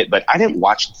me to admit, but I didn't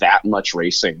watch that much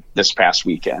racing this past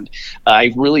weekend.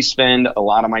 I really spend a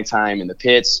lot of my time in the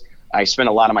pits. I spent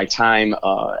a lot of my time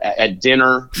at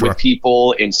dinner with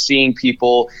people and seeing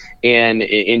people and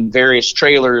in various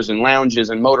trailers and lounges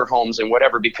and motorhomes and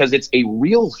whatever, because it's a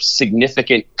real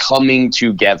significant coming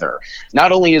together.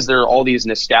 Not only is there all these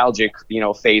nostalgic,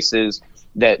 faces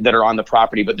that are on the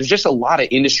property, but there's just a lot of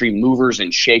industry movers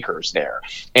and shakers there,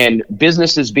 and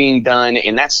business is being done,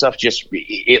 and that stuff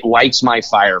it lights my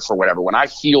fire for whatever. When I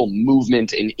feel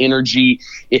movement and energy,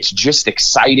 it's just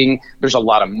exciting. There's a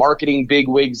lot of marketing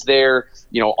bigwigs there.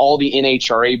 All the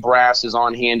NHRA brass is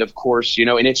on hand, of course, and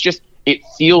it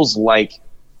feels like,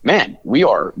 man,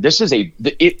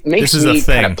 it makes me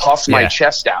kind of puff my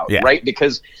chest out, right?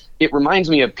 Because it reminds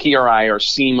me of PRI or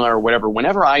SEMA or whatever.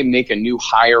 Whenever I make a new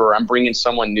hire or I'm bringing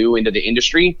someone new into the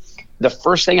industry, the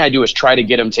first thing I do is try to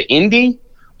get them to Indy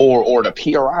or to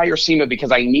PRI or SEMA,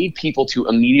 because I need people to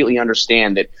immediately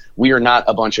understand that we are not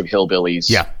a bunch of hillbillies.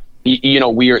 Yeah.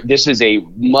 This is a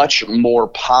much more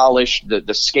polished,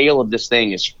 the scale of this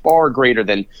thing is far greater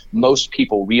than most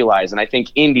people realize. And I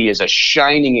think Indy is a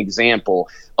shining example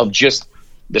of just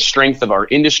the strength of our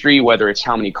industry, whether it's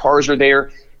how many cars are there.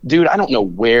 Dude, I don't know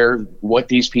what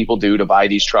these people do to buy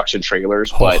these trucks and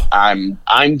trailers, but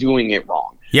I'm doing it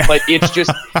wrong. Yeah. But it's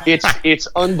just it's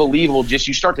unbelievable. Just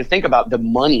you start to think about the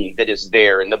money that is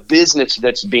there and the business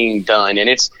that's being done, and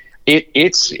it's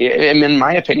in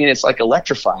my opinion, it's like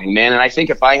electrifying, man. And I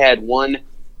think if I had one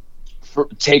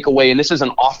takeaway, and this is an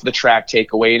off the track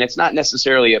takeaway, and it's not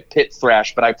necessarily a pit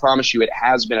thrash, but I promise you it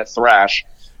has been a thrash.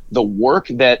 The work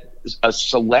that a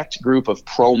select group of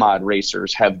pro mod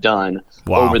racers have done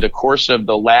over the course of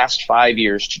the last 5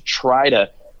 years to try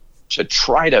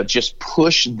to just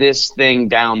push this thing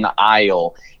down the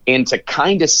aisle, and to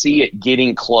kind of see it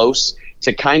getting close,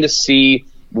 to kind of see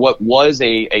what was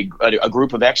a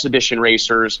group of exhibition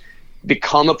racers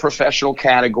become a professional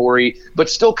category, but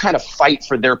still kind of fight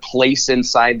for their place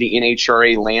inside the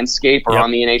NHRA landscape or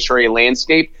on the NHRA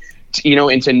landscape.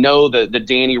 And to know the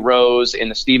Danny Rose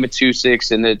and the Steve Matusiks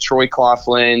and the Troy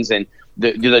Coughlins and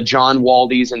the John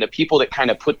Waldys and the people that kind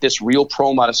of put this real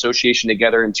Pro Mod Association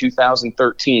together in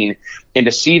 2013, and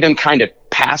to see them kind of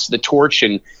pass the torch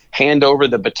and hand over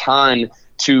the baton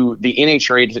to the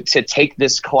NHRA to take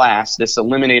this class, this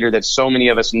eliminator that so many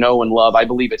of us know and love. I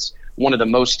believe it's one of the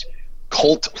most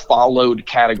cult followed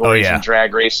categories in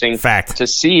drag racing. Fact. To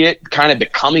see it kind of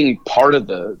becoming part of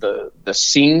the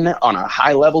scene on a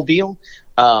high level deal,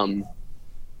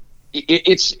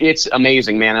 it's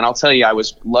amazing, man. And I'll tell you, I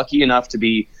was lucky enough to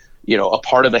be a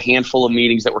part of a handful of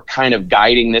meetings that were kind of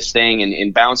guiding this thing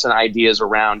and bouncing ideas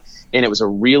around. And it was a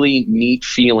really neat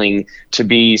feeling to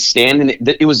be standing.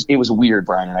 It was weird,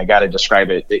 Brian, and I got to describe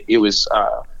it. It was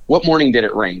what morning did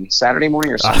it rain? Saturday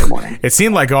morning or Sunday morning? It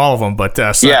seemed like all of them, but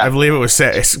I believe it was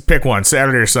pick one,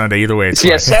 Saturday or Sunday. Either way,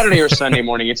 it's Saturday or Sunday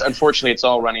morning. Unfortunately it's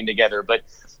all running together. But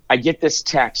I get this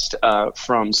text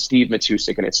from Steve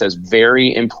Matusik, and it says,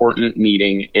 "Very important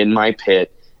meeting in my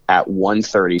pit at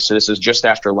 1:30." So this is just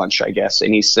after lunch, I guess.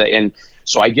 And he said, and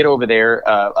So I get over there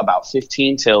about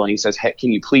 15 till, and he says, hey,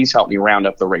 can you please help me round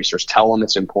up the racers? Tell them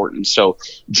it's important. So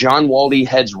John Waldy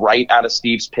heads right out of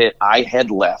Steve's pit. I head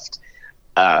left.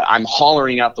 I'm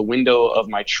hollering out the window of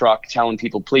my truck, telling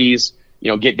people, please,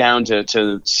 get down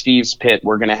to Steve's pit.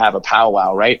 We're going to have a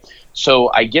powwow, right?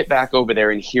 So I get back over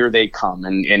there, and here they come.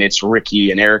 And it's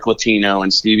Ricky and Eric Latino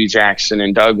and Stevie Jackson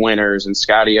and Doug Winters and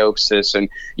Scotty Oaksis. And,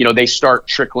 they start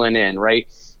trickling in, right?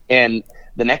 And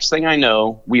the next thing I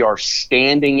know, we are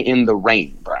standing in the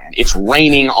rain, Brian. It's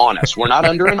raining on us. We're not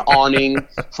under an awning.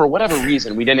 For whatever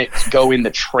reason, we didn't go in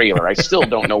the trailer. I still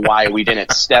don't know why we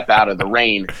didn't step out of the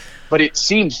rain. But it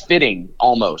seemed fitting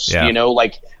almost,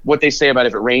 like what they say about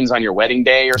if it rains on your wedding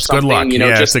day or something. Good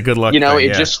luck. It's a good luck thing,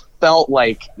 it just felt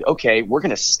like, okay, we're going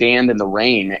to stand in the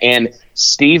rain. And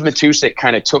Steve Matusik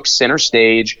kind of took center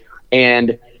stage.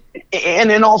 And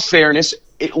in all fairness,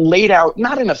 it laid out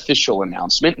not an official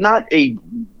announcement, not a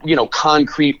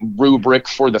concrete rubric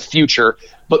for the future,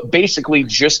 but basically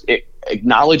just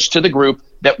acknowledged to the group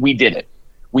that we did it.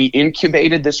 We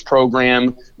incubated this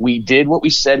program. We did what we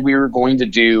said we were going to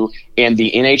do, and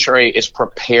the NHRA is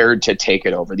prepared to take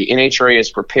it over. The NHRA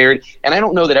is prepared, and I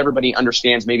don't know that everybody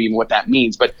understands maybe even what that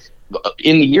means, but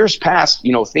in the years past,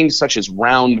 things such as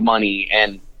round money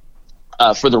and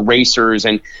for the racers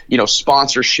and,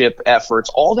 sponsorship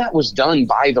efforts, all that was done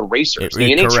by the racers.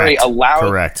 The NHRA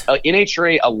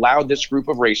allowed this group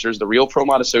of racers, the Real Pro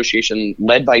Mod Association,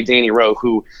 led by Danny Rowe,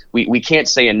 who we can't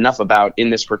say enough about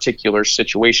in this particular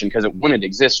situation because it wouldn't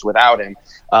exist without him,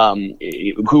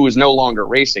 who is no longer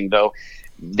racing, though.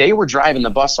 They were driving the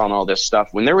bus on all this stuff.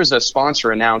 When there was a sponsor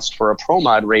announced for a Pro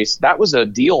Mod race, that was a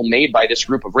deal made by this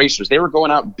group of racers. They were going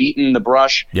out, beating the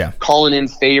brush, calling in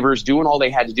favors, doing all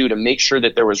they had to do to make sure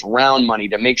that there was round money,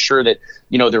 to make sure that,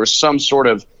 there was some sort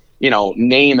of,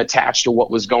 name attached to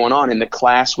what was going on. And the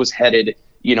class was headed,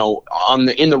 in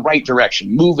the right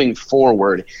direction, moving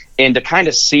forward. And to kind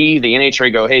of see the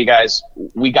NHRA go, hey, guys,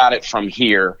 we got it from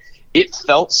here. It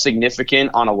felt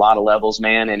significant on a lot of levels,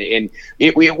 man, and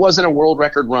it wasn't a world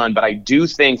record run, but I do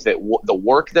think that the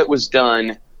work that was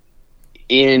done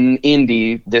in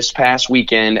Indy this past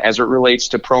weekend as it relates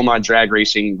to Pro Mod drag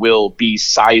racing will be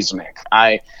seismic.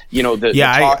 I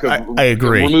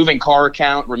agree. Removing car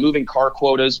count, removing car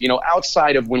quotas,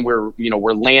 outside of when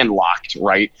we're landlocked,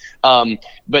 right?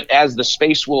 But as the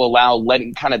space will allow,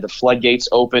 letting kind of the floodgates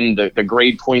open, the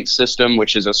grade point system,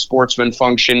 which is a sportsman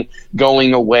function,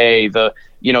 going away,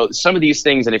 some of these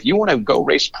things. And if you want to go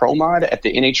race Pro Mod at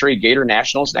the NHRA Gator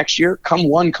Nationals next year, come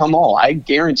one, come all. I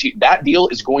guarantee that deal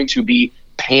is going to be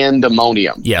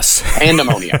pandemonium. Yes.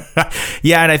 Pandemonium.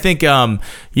 Yeah. And I think,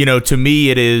 to me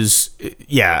it is,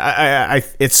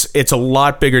 it's a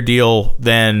lot bigger deal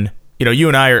than, you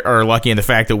and I are lucky in the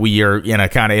fact that we are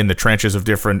kind of in the trenches of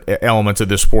different elements of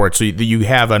this sport. So you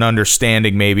have an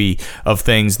understanding maybe of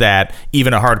things that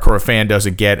even a hardcore fan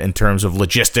doesn't get in terms of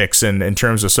logistics and in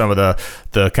terms of some of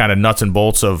the kind of nuts and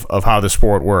bolts of how the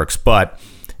sport works. But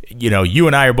you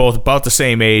and I are both about the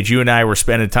same age. You and I were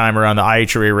spending time around the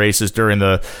IHRA races during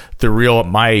the real,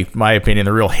 my opinion,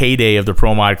 the real heyday of the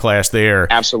Pro Mod class there.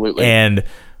 Absolutely. And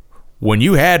when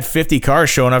you had 50 cars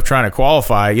showing up trying to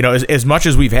qualify, as much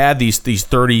as we've had these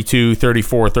 32,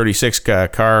 34, 36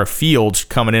 car fields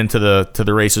coming into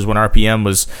the races when RPM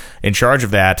was in charge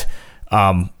of that,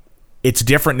 it's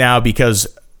different now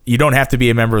because you don't have to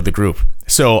be a member of the group.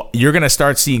 So you're going to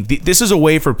start seeing this is a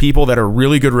way for people that are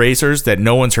really good racers that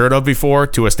no one's heard of before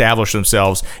to establish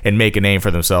themselves and make a name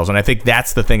for themselves. And I think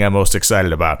that's the thing I'm most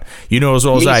excited about. As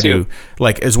well as I do,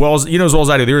 as well as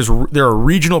I do, there are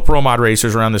regional Pro Mod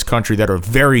racers around this country that are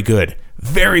very good,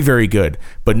 very, very good,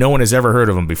 but no one has ever heard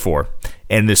of them before.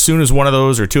 And as soon as one of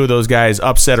those or two of those guys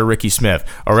upset a Ricky Smith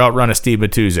or outrun a Steve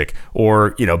Matusik or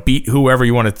beat whoever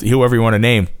you want to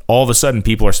name, all of a sudden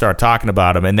people start talking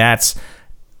about them, and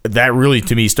that really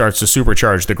to me starts to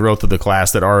supercharge the growth of the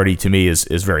class that already to me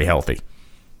is very healthy.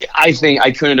 I think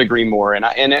I couldn't agree more, and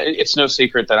it's no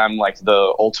secret that I'm like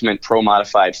the ultimate pro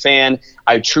modified fan.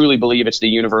 I truly believe it's the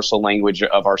universal language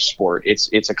of our sport.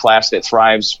 It's a class that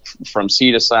thrives from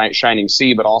sea to shining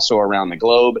sea, but also around the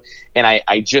globe. And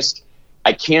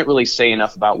I can't really say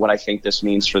enough about what I think this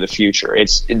means for the future.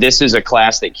 This is a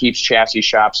class that keeps chassis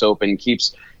shops open,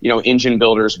 keeps engine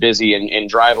builders busy,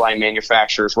 and driveline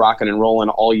manufacturers rocking and rolling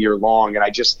all year long. And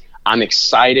I'm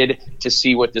excited to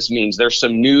see what this means. There's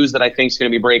some news that I think is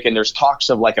going to be breaking. There's talks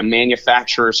of like a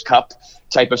manufacturer's cup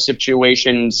type of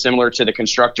situation similar to the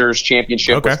Constructors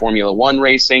Championship with Formula One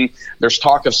racing. There's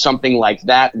talk of something like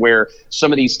that where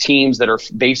some of these teams that are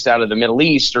based out of the Middle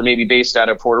East or maybe based out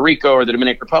of Puerto Rico or the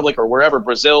Dominican Republic or wherever,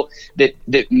 Brazil, that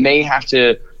may have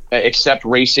to accept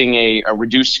racing a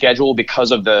reduced schedule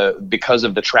because of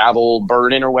the travel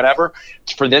burden or whatever,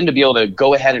 for them to be able to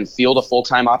go ahead and field a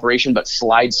full-time operation, but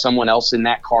slide someone else in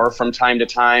that car from time to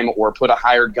time, or put a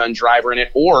hired gun driver in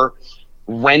it, or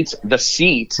rent the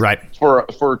seat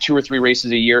for 2 or 3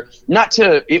 races a year.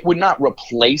 It would not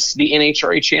replace the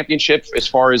NHRA championship as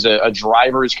far as a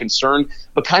driver is concerned,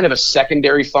 but kind of a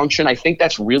secondary function. I think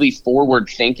that's really forward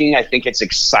thinking. I think it's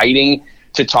exciting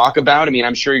to talk about. I mean,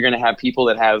 I'm sure you're going to have people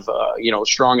that have,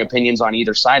 strong opinions on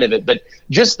either side of it, but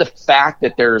just the fact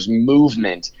that there's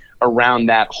movement around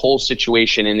that whole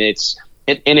situation, and it's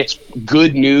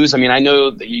good news. I mean, I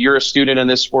know that you're a student in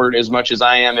this sport as much as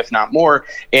I am, if not more.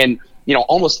 And,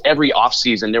 almost every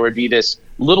offseason there would be this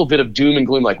little bit of doom and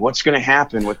gloom, like what's going to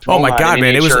happen with Oh my God,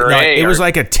 man. It was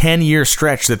like a 10-year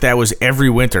stretch that was every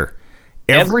winter.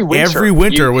 Every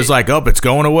winter was like, oh, it's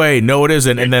going away. No, it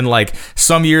isn't. And then like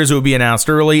some years it would be announced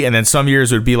early, and then some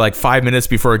years it would be like 5 minutes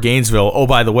before Gainesville. Oh,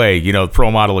 by the way,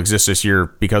 Pro Model exists this year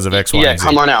because of X, Y, and Z.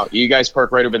 Come on out. You guys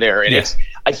park right over there. And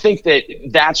I think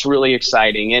that's really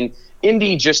exciting. And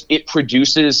Indy it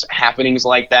produces happenings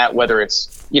like that, whether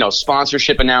it's,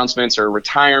 sponsorship announcements or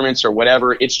retirements or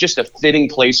whatever. It's just a fitting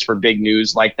place for big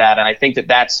news like that. And I think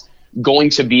that's going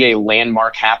to be a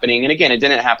landmark happening. And again, it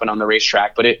didn't happen on the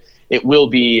racetrack, but it will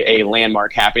be a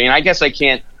landmark happening. And I guess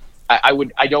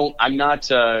I'm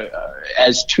not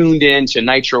as tuned in to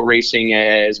nitro racing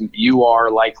as you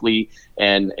are likely,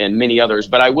 and many others,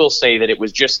 but I will say that it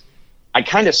was just, I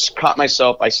kind of caught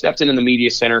myself. I stepped into the media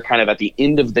center kind of at the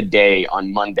end of the day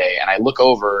on Monday, and I look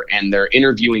over and they're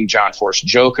interviewing John Force.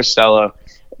 Joe Costello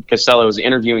is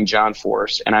interviewing John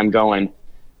Force, and I'm going,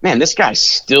 man, this guy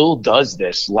still does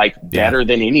this better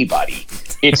than anybody.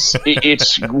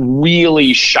 It's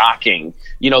really shocking.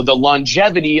 The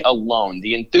longevity alone,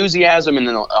 the enthusiasm and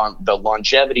the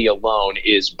longevity alone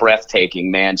is breathtaking,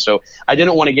 man. So I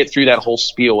didn't want to get through that whole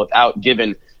spiel without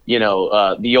giving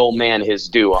the old man his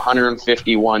due.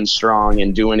 151 strong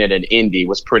and doing it at Indy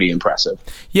was pretty impressive.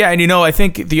 Yeah, and I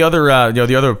think the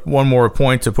other one more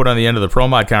point to put on the end of the Pro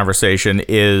Mod conversation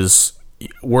is,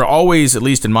 we're always, at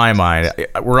least in my mind,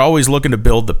 we're always looking to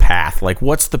build the path. Like,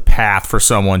 what's the path for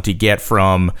someone to get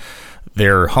from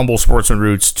their humble sportsman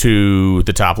roots to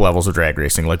the top levels of drag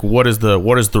racing? Like, what is the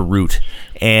route?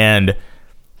 And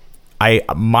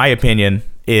my opinion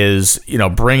is,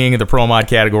 bringing the Pro Mod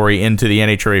category into the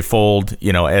NHRA fold,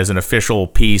 as an official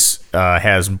piece,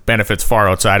 has benefits far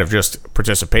outside of just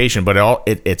participation, but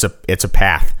it's a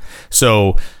path.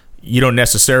 So you don't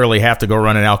necessarily have to go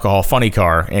run an alcohol funny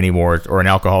car anymore, or an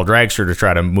alcohol dragster, to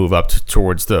try to move up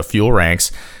towards the fuel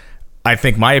ranks. I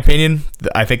think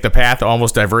the path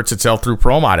almost diverts itself through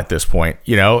Pro Mod at this point,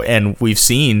 and we've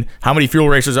seen how many fuel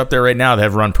racers up there right now that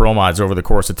have run Pro Mods over the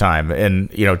course of time. And,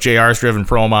 JR's driven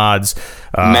Pro Mods.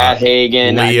 Matt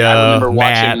Hagan. Leah, I remember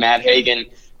watching Matt Hagan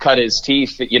cut his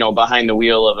teeth, behind the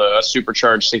wheel of a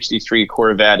supercharged 63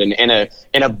 Corvette and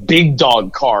in a big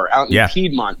dog car out in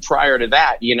Piedmont prior to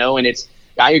that, and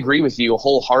I agree with you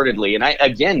wholeheartedly. And I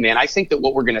think that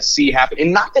what we're going to see happen,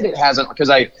 and not that it hasn't,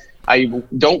 because I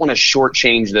don't want to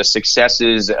shortchange the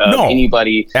successes of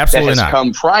anybody that has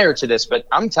come prior to this, but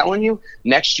I'm telling you,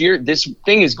 next year, this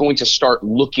thing is going to start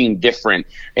looking different.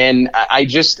 And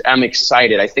I'm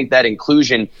excited. I think that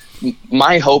inclusion,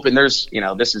 my hope, and there's,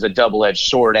 this is a double-edged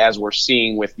sword, as we're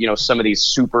seeing with, some of these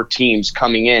super teams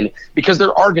coming in, because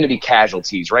there are going to be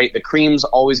casualties, right? The cream's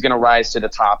always going to rise to the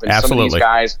top, and some of these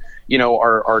guys,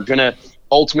 are going to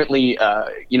ultimately,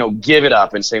 give it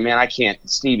up and say, man, I can't.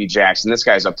 Stevie Jackson, this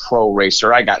guy's a pro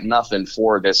racer. I got nothing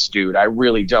for this dude. I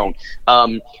really don't.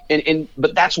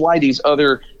 But that's why these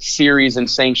other series and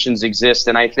sanctions exist.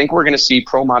 And I think we're going to see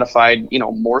Pro Modified,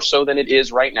 more so than it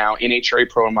is right now. NHRA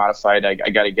Pro Modified, I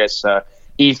got to guess,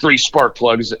 E3 Spark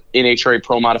Plugs, NHRA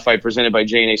Pro Modified, presented by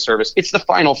J&A Service. It's the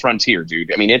final frontier,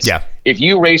 dude. I mean, if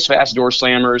you race fast door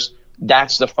slammers,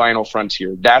 that's the final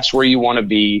frontier. That's where you want to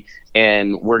be.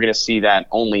 And we're going to see that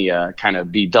only kind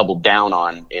of be doubled down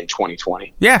on in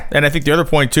 2020. Yeah, and I think the other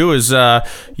point too is,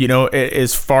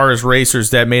 as far as racers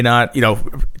that may not,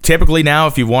 typically now,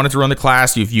 if you wanted to run the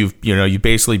class, you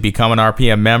basically become an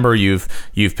RPM member. You've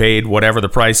paid whatever the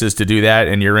price is to do that,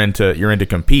 and you're in to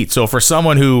compete. So for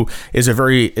someone who is a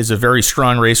very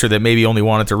strong racer that maybe only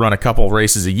wanted to run a couple of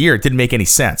races a year, it didn't make any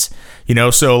sense.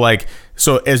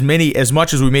 So as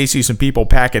much as we may see some people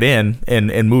pack it in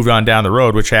and move on down the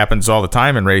road, which happens all the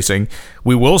time in racing,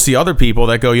 we will see other people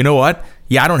that go, you know what?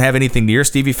 Yeah, I don't have anything near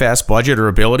Stevie Fast's budget or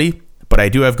ability, but I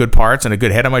do have good parts and a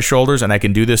good head on my shoulders, and I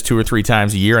can do this 2 or 3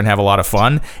 times a year and have a lot of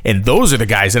fun. And those are the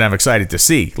guys that I'm excited to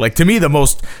see. Like, to me, the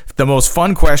most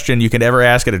fun question you can ever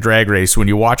ask at a drag race when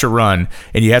you watch a run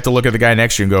and you have to look at the guy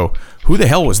next to you and go, who the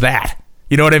hell was that?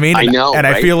 You know what I mean? I know, and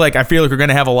right? I feel like we're going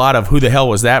to have a lot of who the hell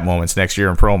was that moments next year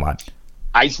in Pro Mod.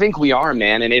 I think we are,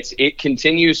 man, and it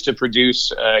continues to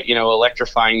produce,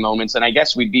 electrifying moments. And I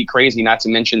guess we'd be crazy not to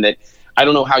mention that. I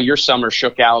don't know how your summer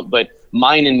shook out, but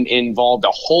mine involved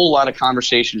a whole lot of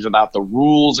conversations about the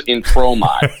rules in Pro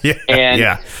Mod.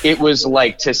 It was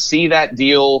like to see that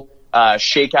deal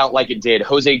shake out like it did.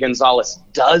 Jose Gonzalez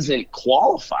doesn't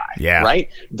qualify, right?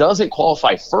 Doesn't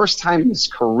qualify. First time in his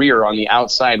career on the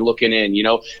outside looking in.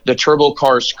 The turbo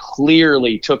cars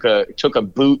clearly took a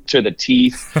boot to the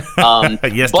teeth.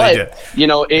 Yes, they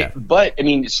did. But I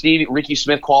mean, Ricky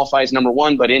Smith qualifies number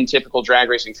 1, but in typical drag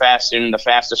racing fashion, the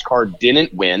fastest car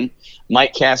didn't win.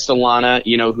 Mike Castellana,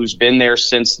 who's been there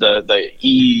since the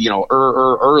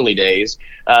early days,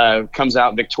 comes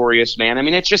out victorious, man. I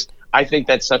mean, it's just. I think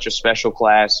that's such a special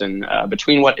class, and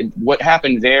between what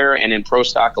happened there and in Pro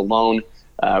Stock alone,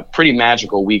 pretty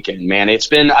magical weekend, man.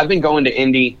 I've been going to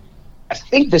Indy. I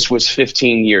think this was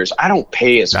 15 years. I don't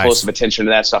pay as close of attention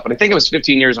to that stuff, but I think it was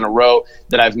 15 years in a row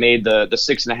that I've made the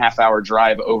 6.5-hour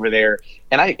drive over there,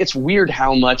 and it's weird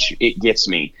how much it gets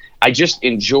me. I just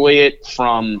enjoy it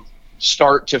from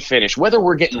start to finish, whether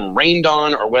we're getting rained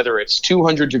on or whether it's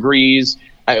 200 degrees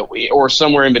or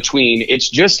somewhere in between. It's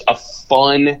just a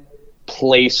fun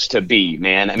place to be,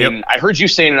 man. I mean, I heard you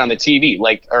saying it on the TV,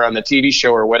 or on the TV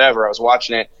show or whatever. I was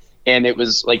watching it, and it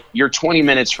was like you're 20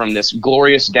 minutes from this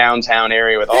glorious downtown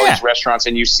area with all these restaurants,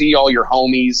 and you see all your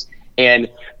homies, and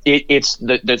it's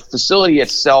the facility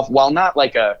itself, while not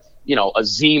like a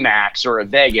Z-Max or a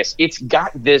Vegas, it's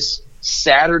got this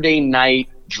Saturday night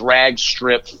drag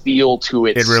strip feel to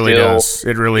it. It really does.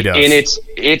 It really does. And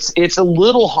it's a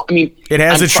little. I mean, it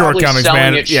has its shortcomings,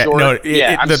 man.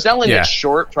 I'm selling it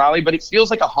short, probably, but it feels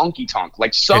like a honky tonk.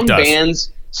 Like some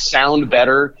bands sound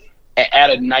better at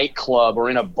a nightclub or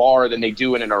in a bar than they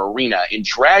do in an arena. And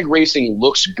drag racing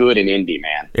looks good in Indy,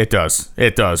 man. It does.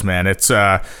 It does, man. It's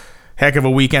heck of a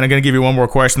weekend. I'm going to give you one more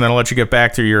question, then I'll let you get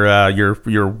back to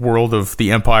your world of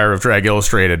the empire of Drag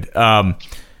Illustrated.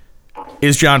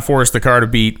 Is John Forrest the car to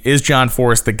beat? Is John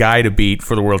Forrest the guy to beat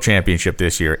for the World Championship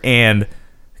this year? And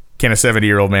can a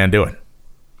 70-year-old man do it?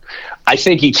 I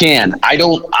think he can.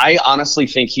 I honestly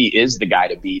think he is the guy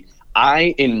to beat.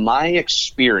 In my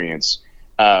experience,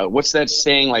 what's that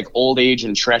saying, like old age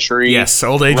and treachery? Yes,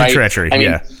 old age and treachery.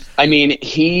 I mean,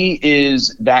 he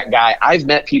is that guy. I've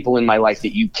met people in my life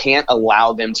that you can't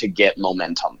allow them to get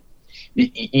momentum.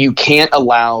 You can't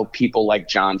allow people like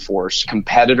John Force,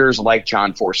 competitors like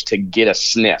John Force, to get a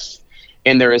sniff.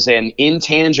 And there is an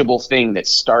intangible thing that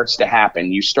starts to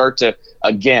happen. You start to,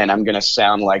 again, I'm going to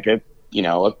sound like a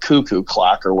cuckoo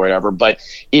clock or whatever, but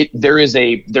there's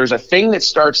a thing that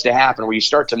starts to happen where you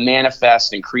start to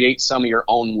manifest and create some of your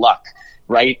own luck,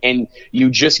 right? And you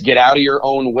just get out of your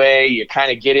own way. You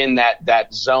kind of get in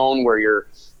that zone where you're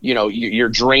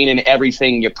draining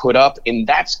everything you put up, and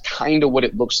that's kind of what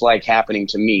it looks like happening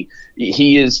to me.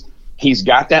 He's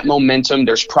got that momentum.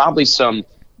 There's probably some.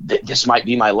 This might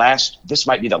be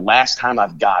the last time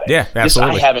I've got it. Yeah,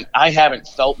 absolutely. I haven't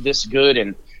felt this good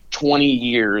in 20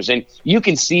 years, and you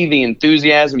can see the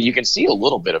enthusiasm. You can see a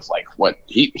little bit of like what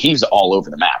he's all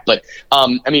over the map. But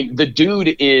I mean, the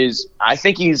dude is. I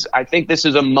think this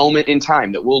is a moment in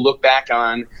time that we'll look back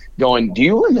on, going, do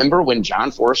you remember when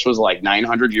John Force was like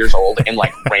 900 years old and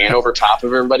like ran over top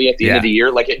of everybody at the end of the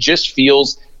year? Like, it just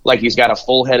feels like he's got a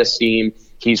full head of steam.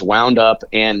 He's wound up,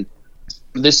 and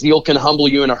this deal can humble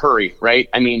you in a hurry, right?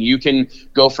 I mean, you can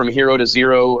go from hero to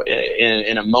zero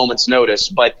in a moment's notice,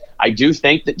 but I do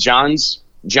think that John's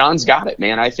got it,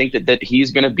 man. I think that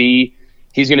he's going to be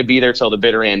there till the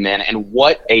bitter end, man. And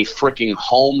what a freaking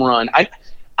home run.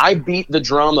 I beat the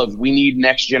drum of we need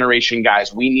next generation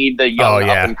guys. We need the young up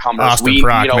and comers. Austin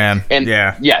Prock, man. And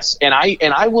yes, and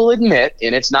I will admit,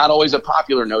 and it's not always a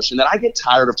popular notion, that I get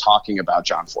tired of talking about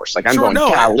John Force. Like,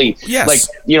 golly, yes. Like,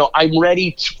 I'm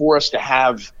ready for us to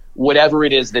have whatever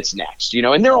it is that's next,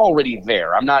 and they're already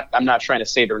there. I'm not trying to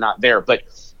say they're not there, but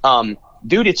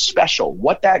dude, it's special.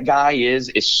 What that guy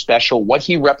is special. What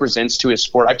he represents to his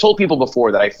sport. I've told people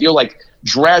before that I feel like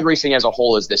drag racing as a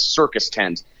whole is this circus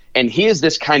tent. And he is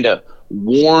this kind of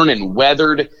worn and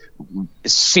weathered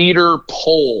cedar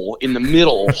pole in the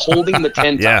middle holding the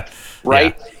tent up,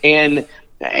 right? Yeah. And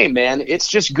Hey, man, it's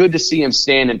just good to see him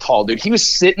standing tall, dude. He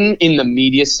was sitting in the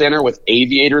media center with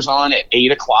aviators on at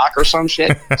 8 o'clock or some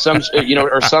shit, or something.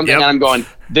 Yep. And I'm going,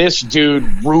 this dude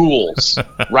rules,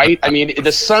 right? I mean,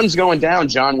 the sun's going down,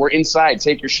 John. We're inside.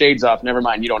 Take your shades off. Never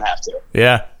mind. You don't have to.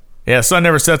 Yeah. Yeah, sun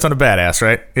never sets on a badass,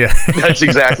 right? Yeah. That's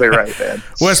exactly right, man.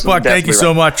 Wes Buck, thank you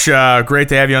so much. Great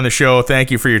to have you on the show. Thank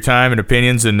you for your time and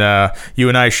opinions. And you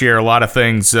and I share a lot of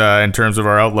things in terms of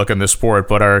our outlook on this sport,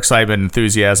 but our excitement and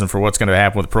enthusiasm for what's going to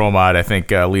happen with Pro Mod, I think,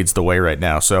 leads the way right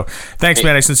now. So thanks,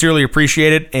 man. I sincerely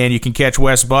appreciate it. And you can catch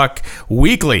Wes Buck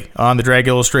weekly on the Drag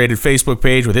Illustrated Facebook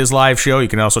page with his live show. You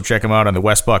can also check him out on the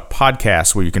Wes Buck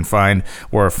podcast, where you can find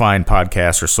where fine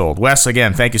podcasts are sold. Wes,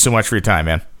 again, thank you so much for your time,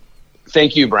 man.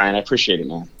 Thank you, Brian. I appreciate it,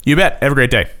 man. You bet. Have a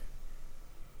great day.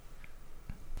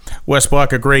 Wes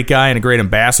Buck, a great guy and a great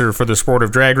ambassador for the sport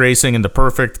of drag racing, and the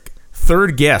perfect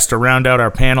third guest to round out our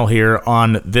panel here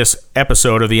on this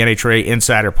episode of the NHRA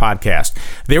Insider Podcast.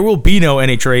 There will be no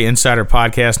NHRA Insider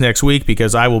Podcast next week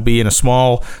because I will be in a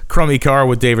small, crummy car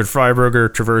with David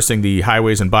Freiburger traversing the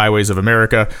highways and byways of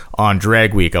America on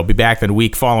Drag Week. I'll be back the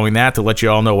week following that to let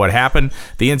you all know what happened,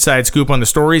 the inside scoop on the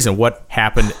stories, and what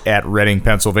happened at Reading,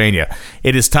 Pennsylvania.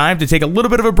 It is time to take a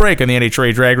little bit of a break on the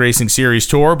NHRA Drag Racing Series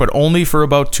Tour, but only for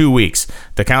about 2 weeks.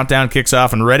 The countdown kicks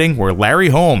off in Reading, where Larry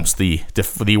Holmes, the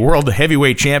world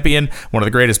heavyweight champion, one of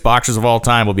the greatest boxers of all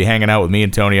time, will be hanging out with me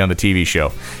and Tony on the TV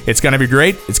show. It's going to be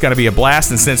great. It's going to be a blast.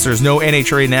 And since there's no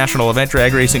NHRA National Event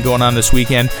drag racing going on this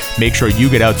weekend, make sure you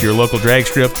get out to your local drag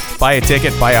strip, buy a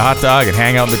ticket, buy a hot dog, and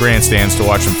hang out in the grandstands to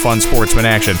watch some fun sportsman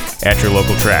action at your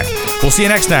local track. We'll see you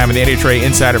next time on the NHRA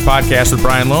Insider Podcast with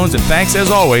Brian Lohnes, and thanks as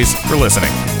always for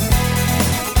listening.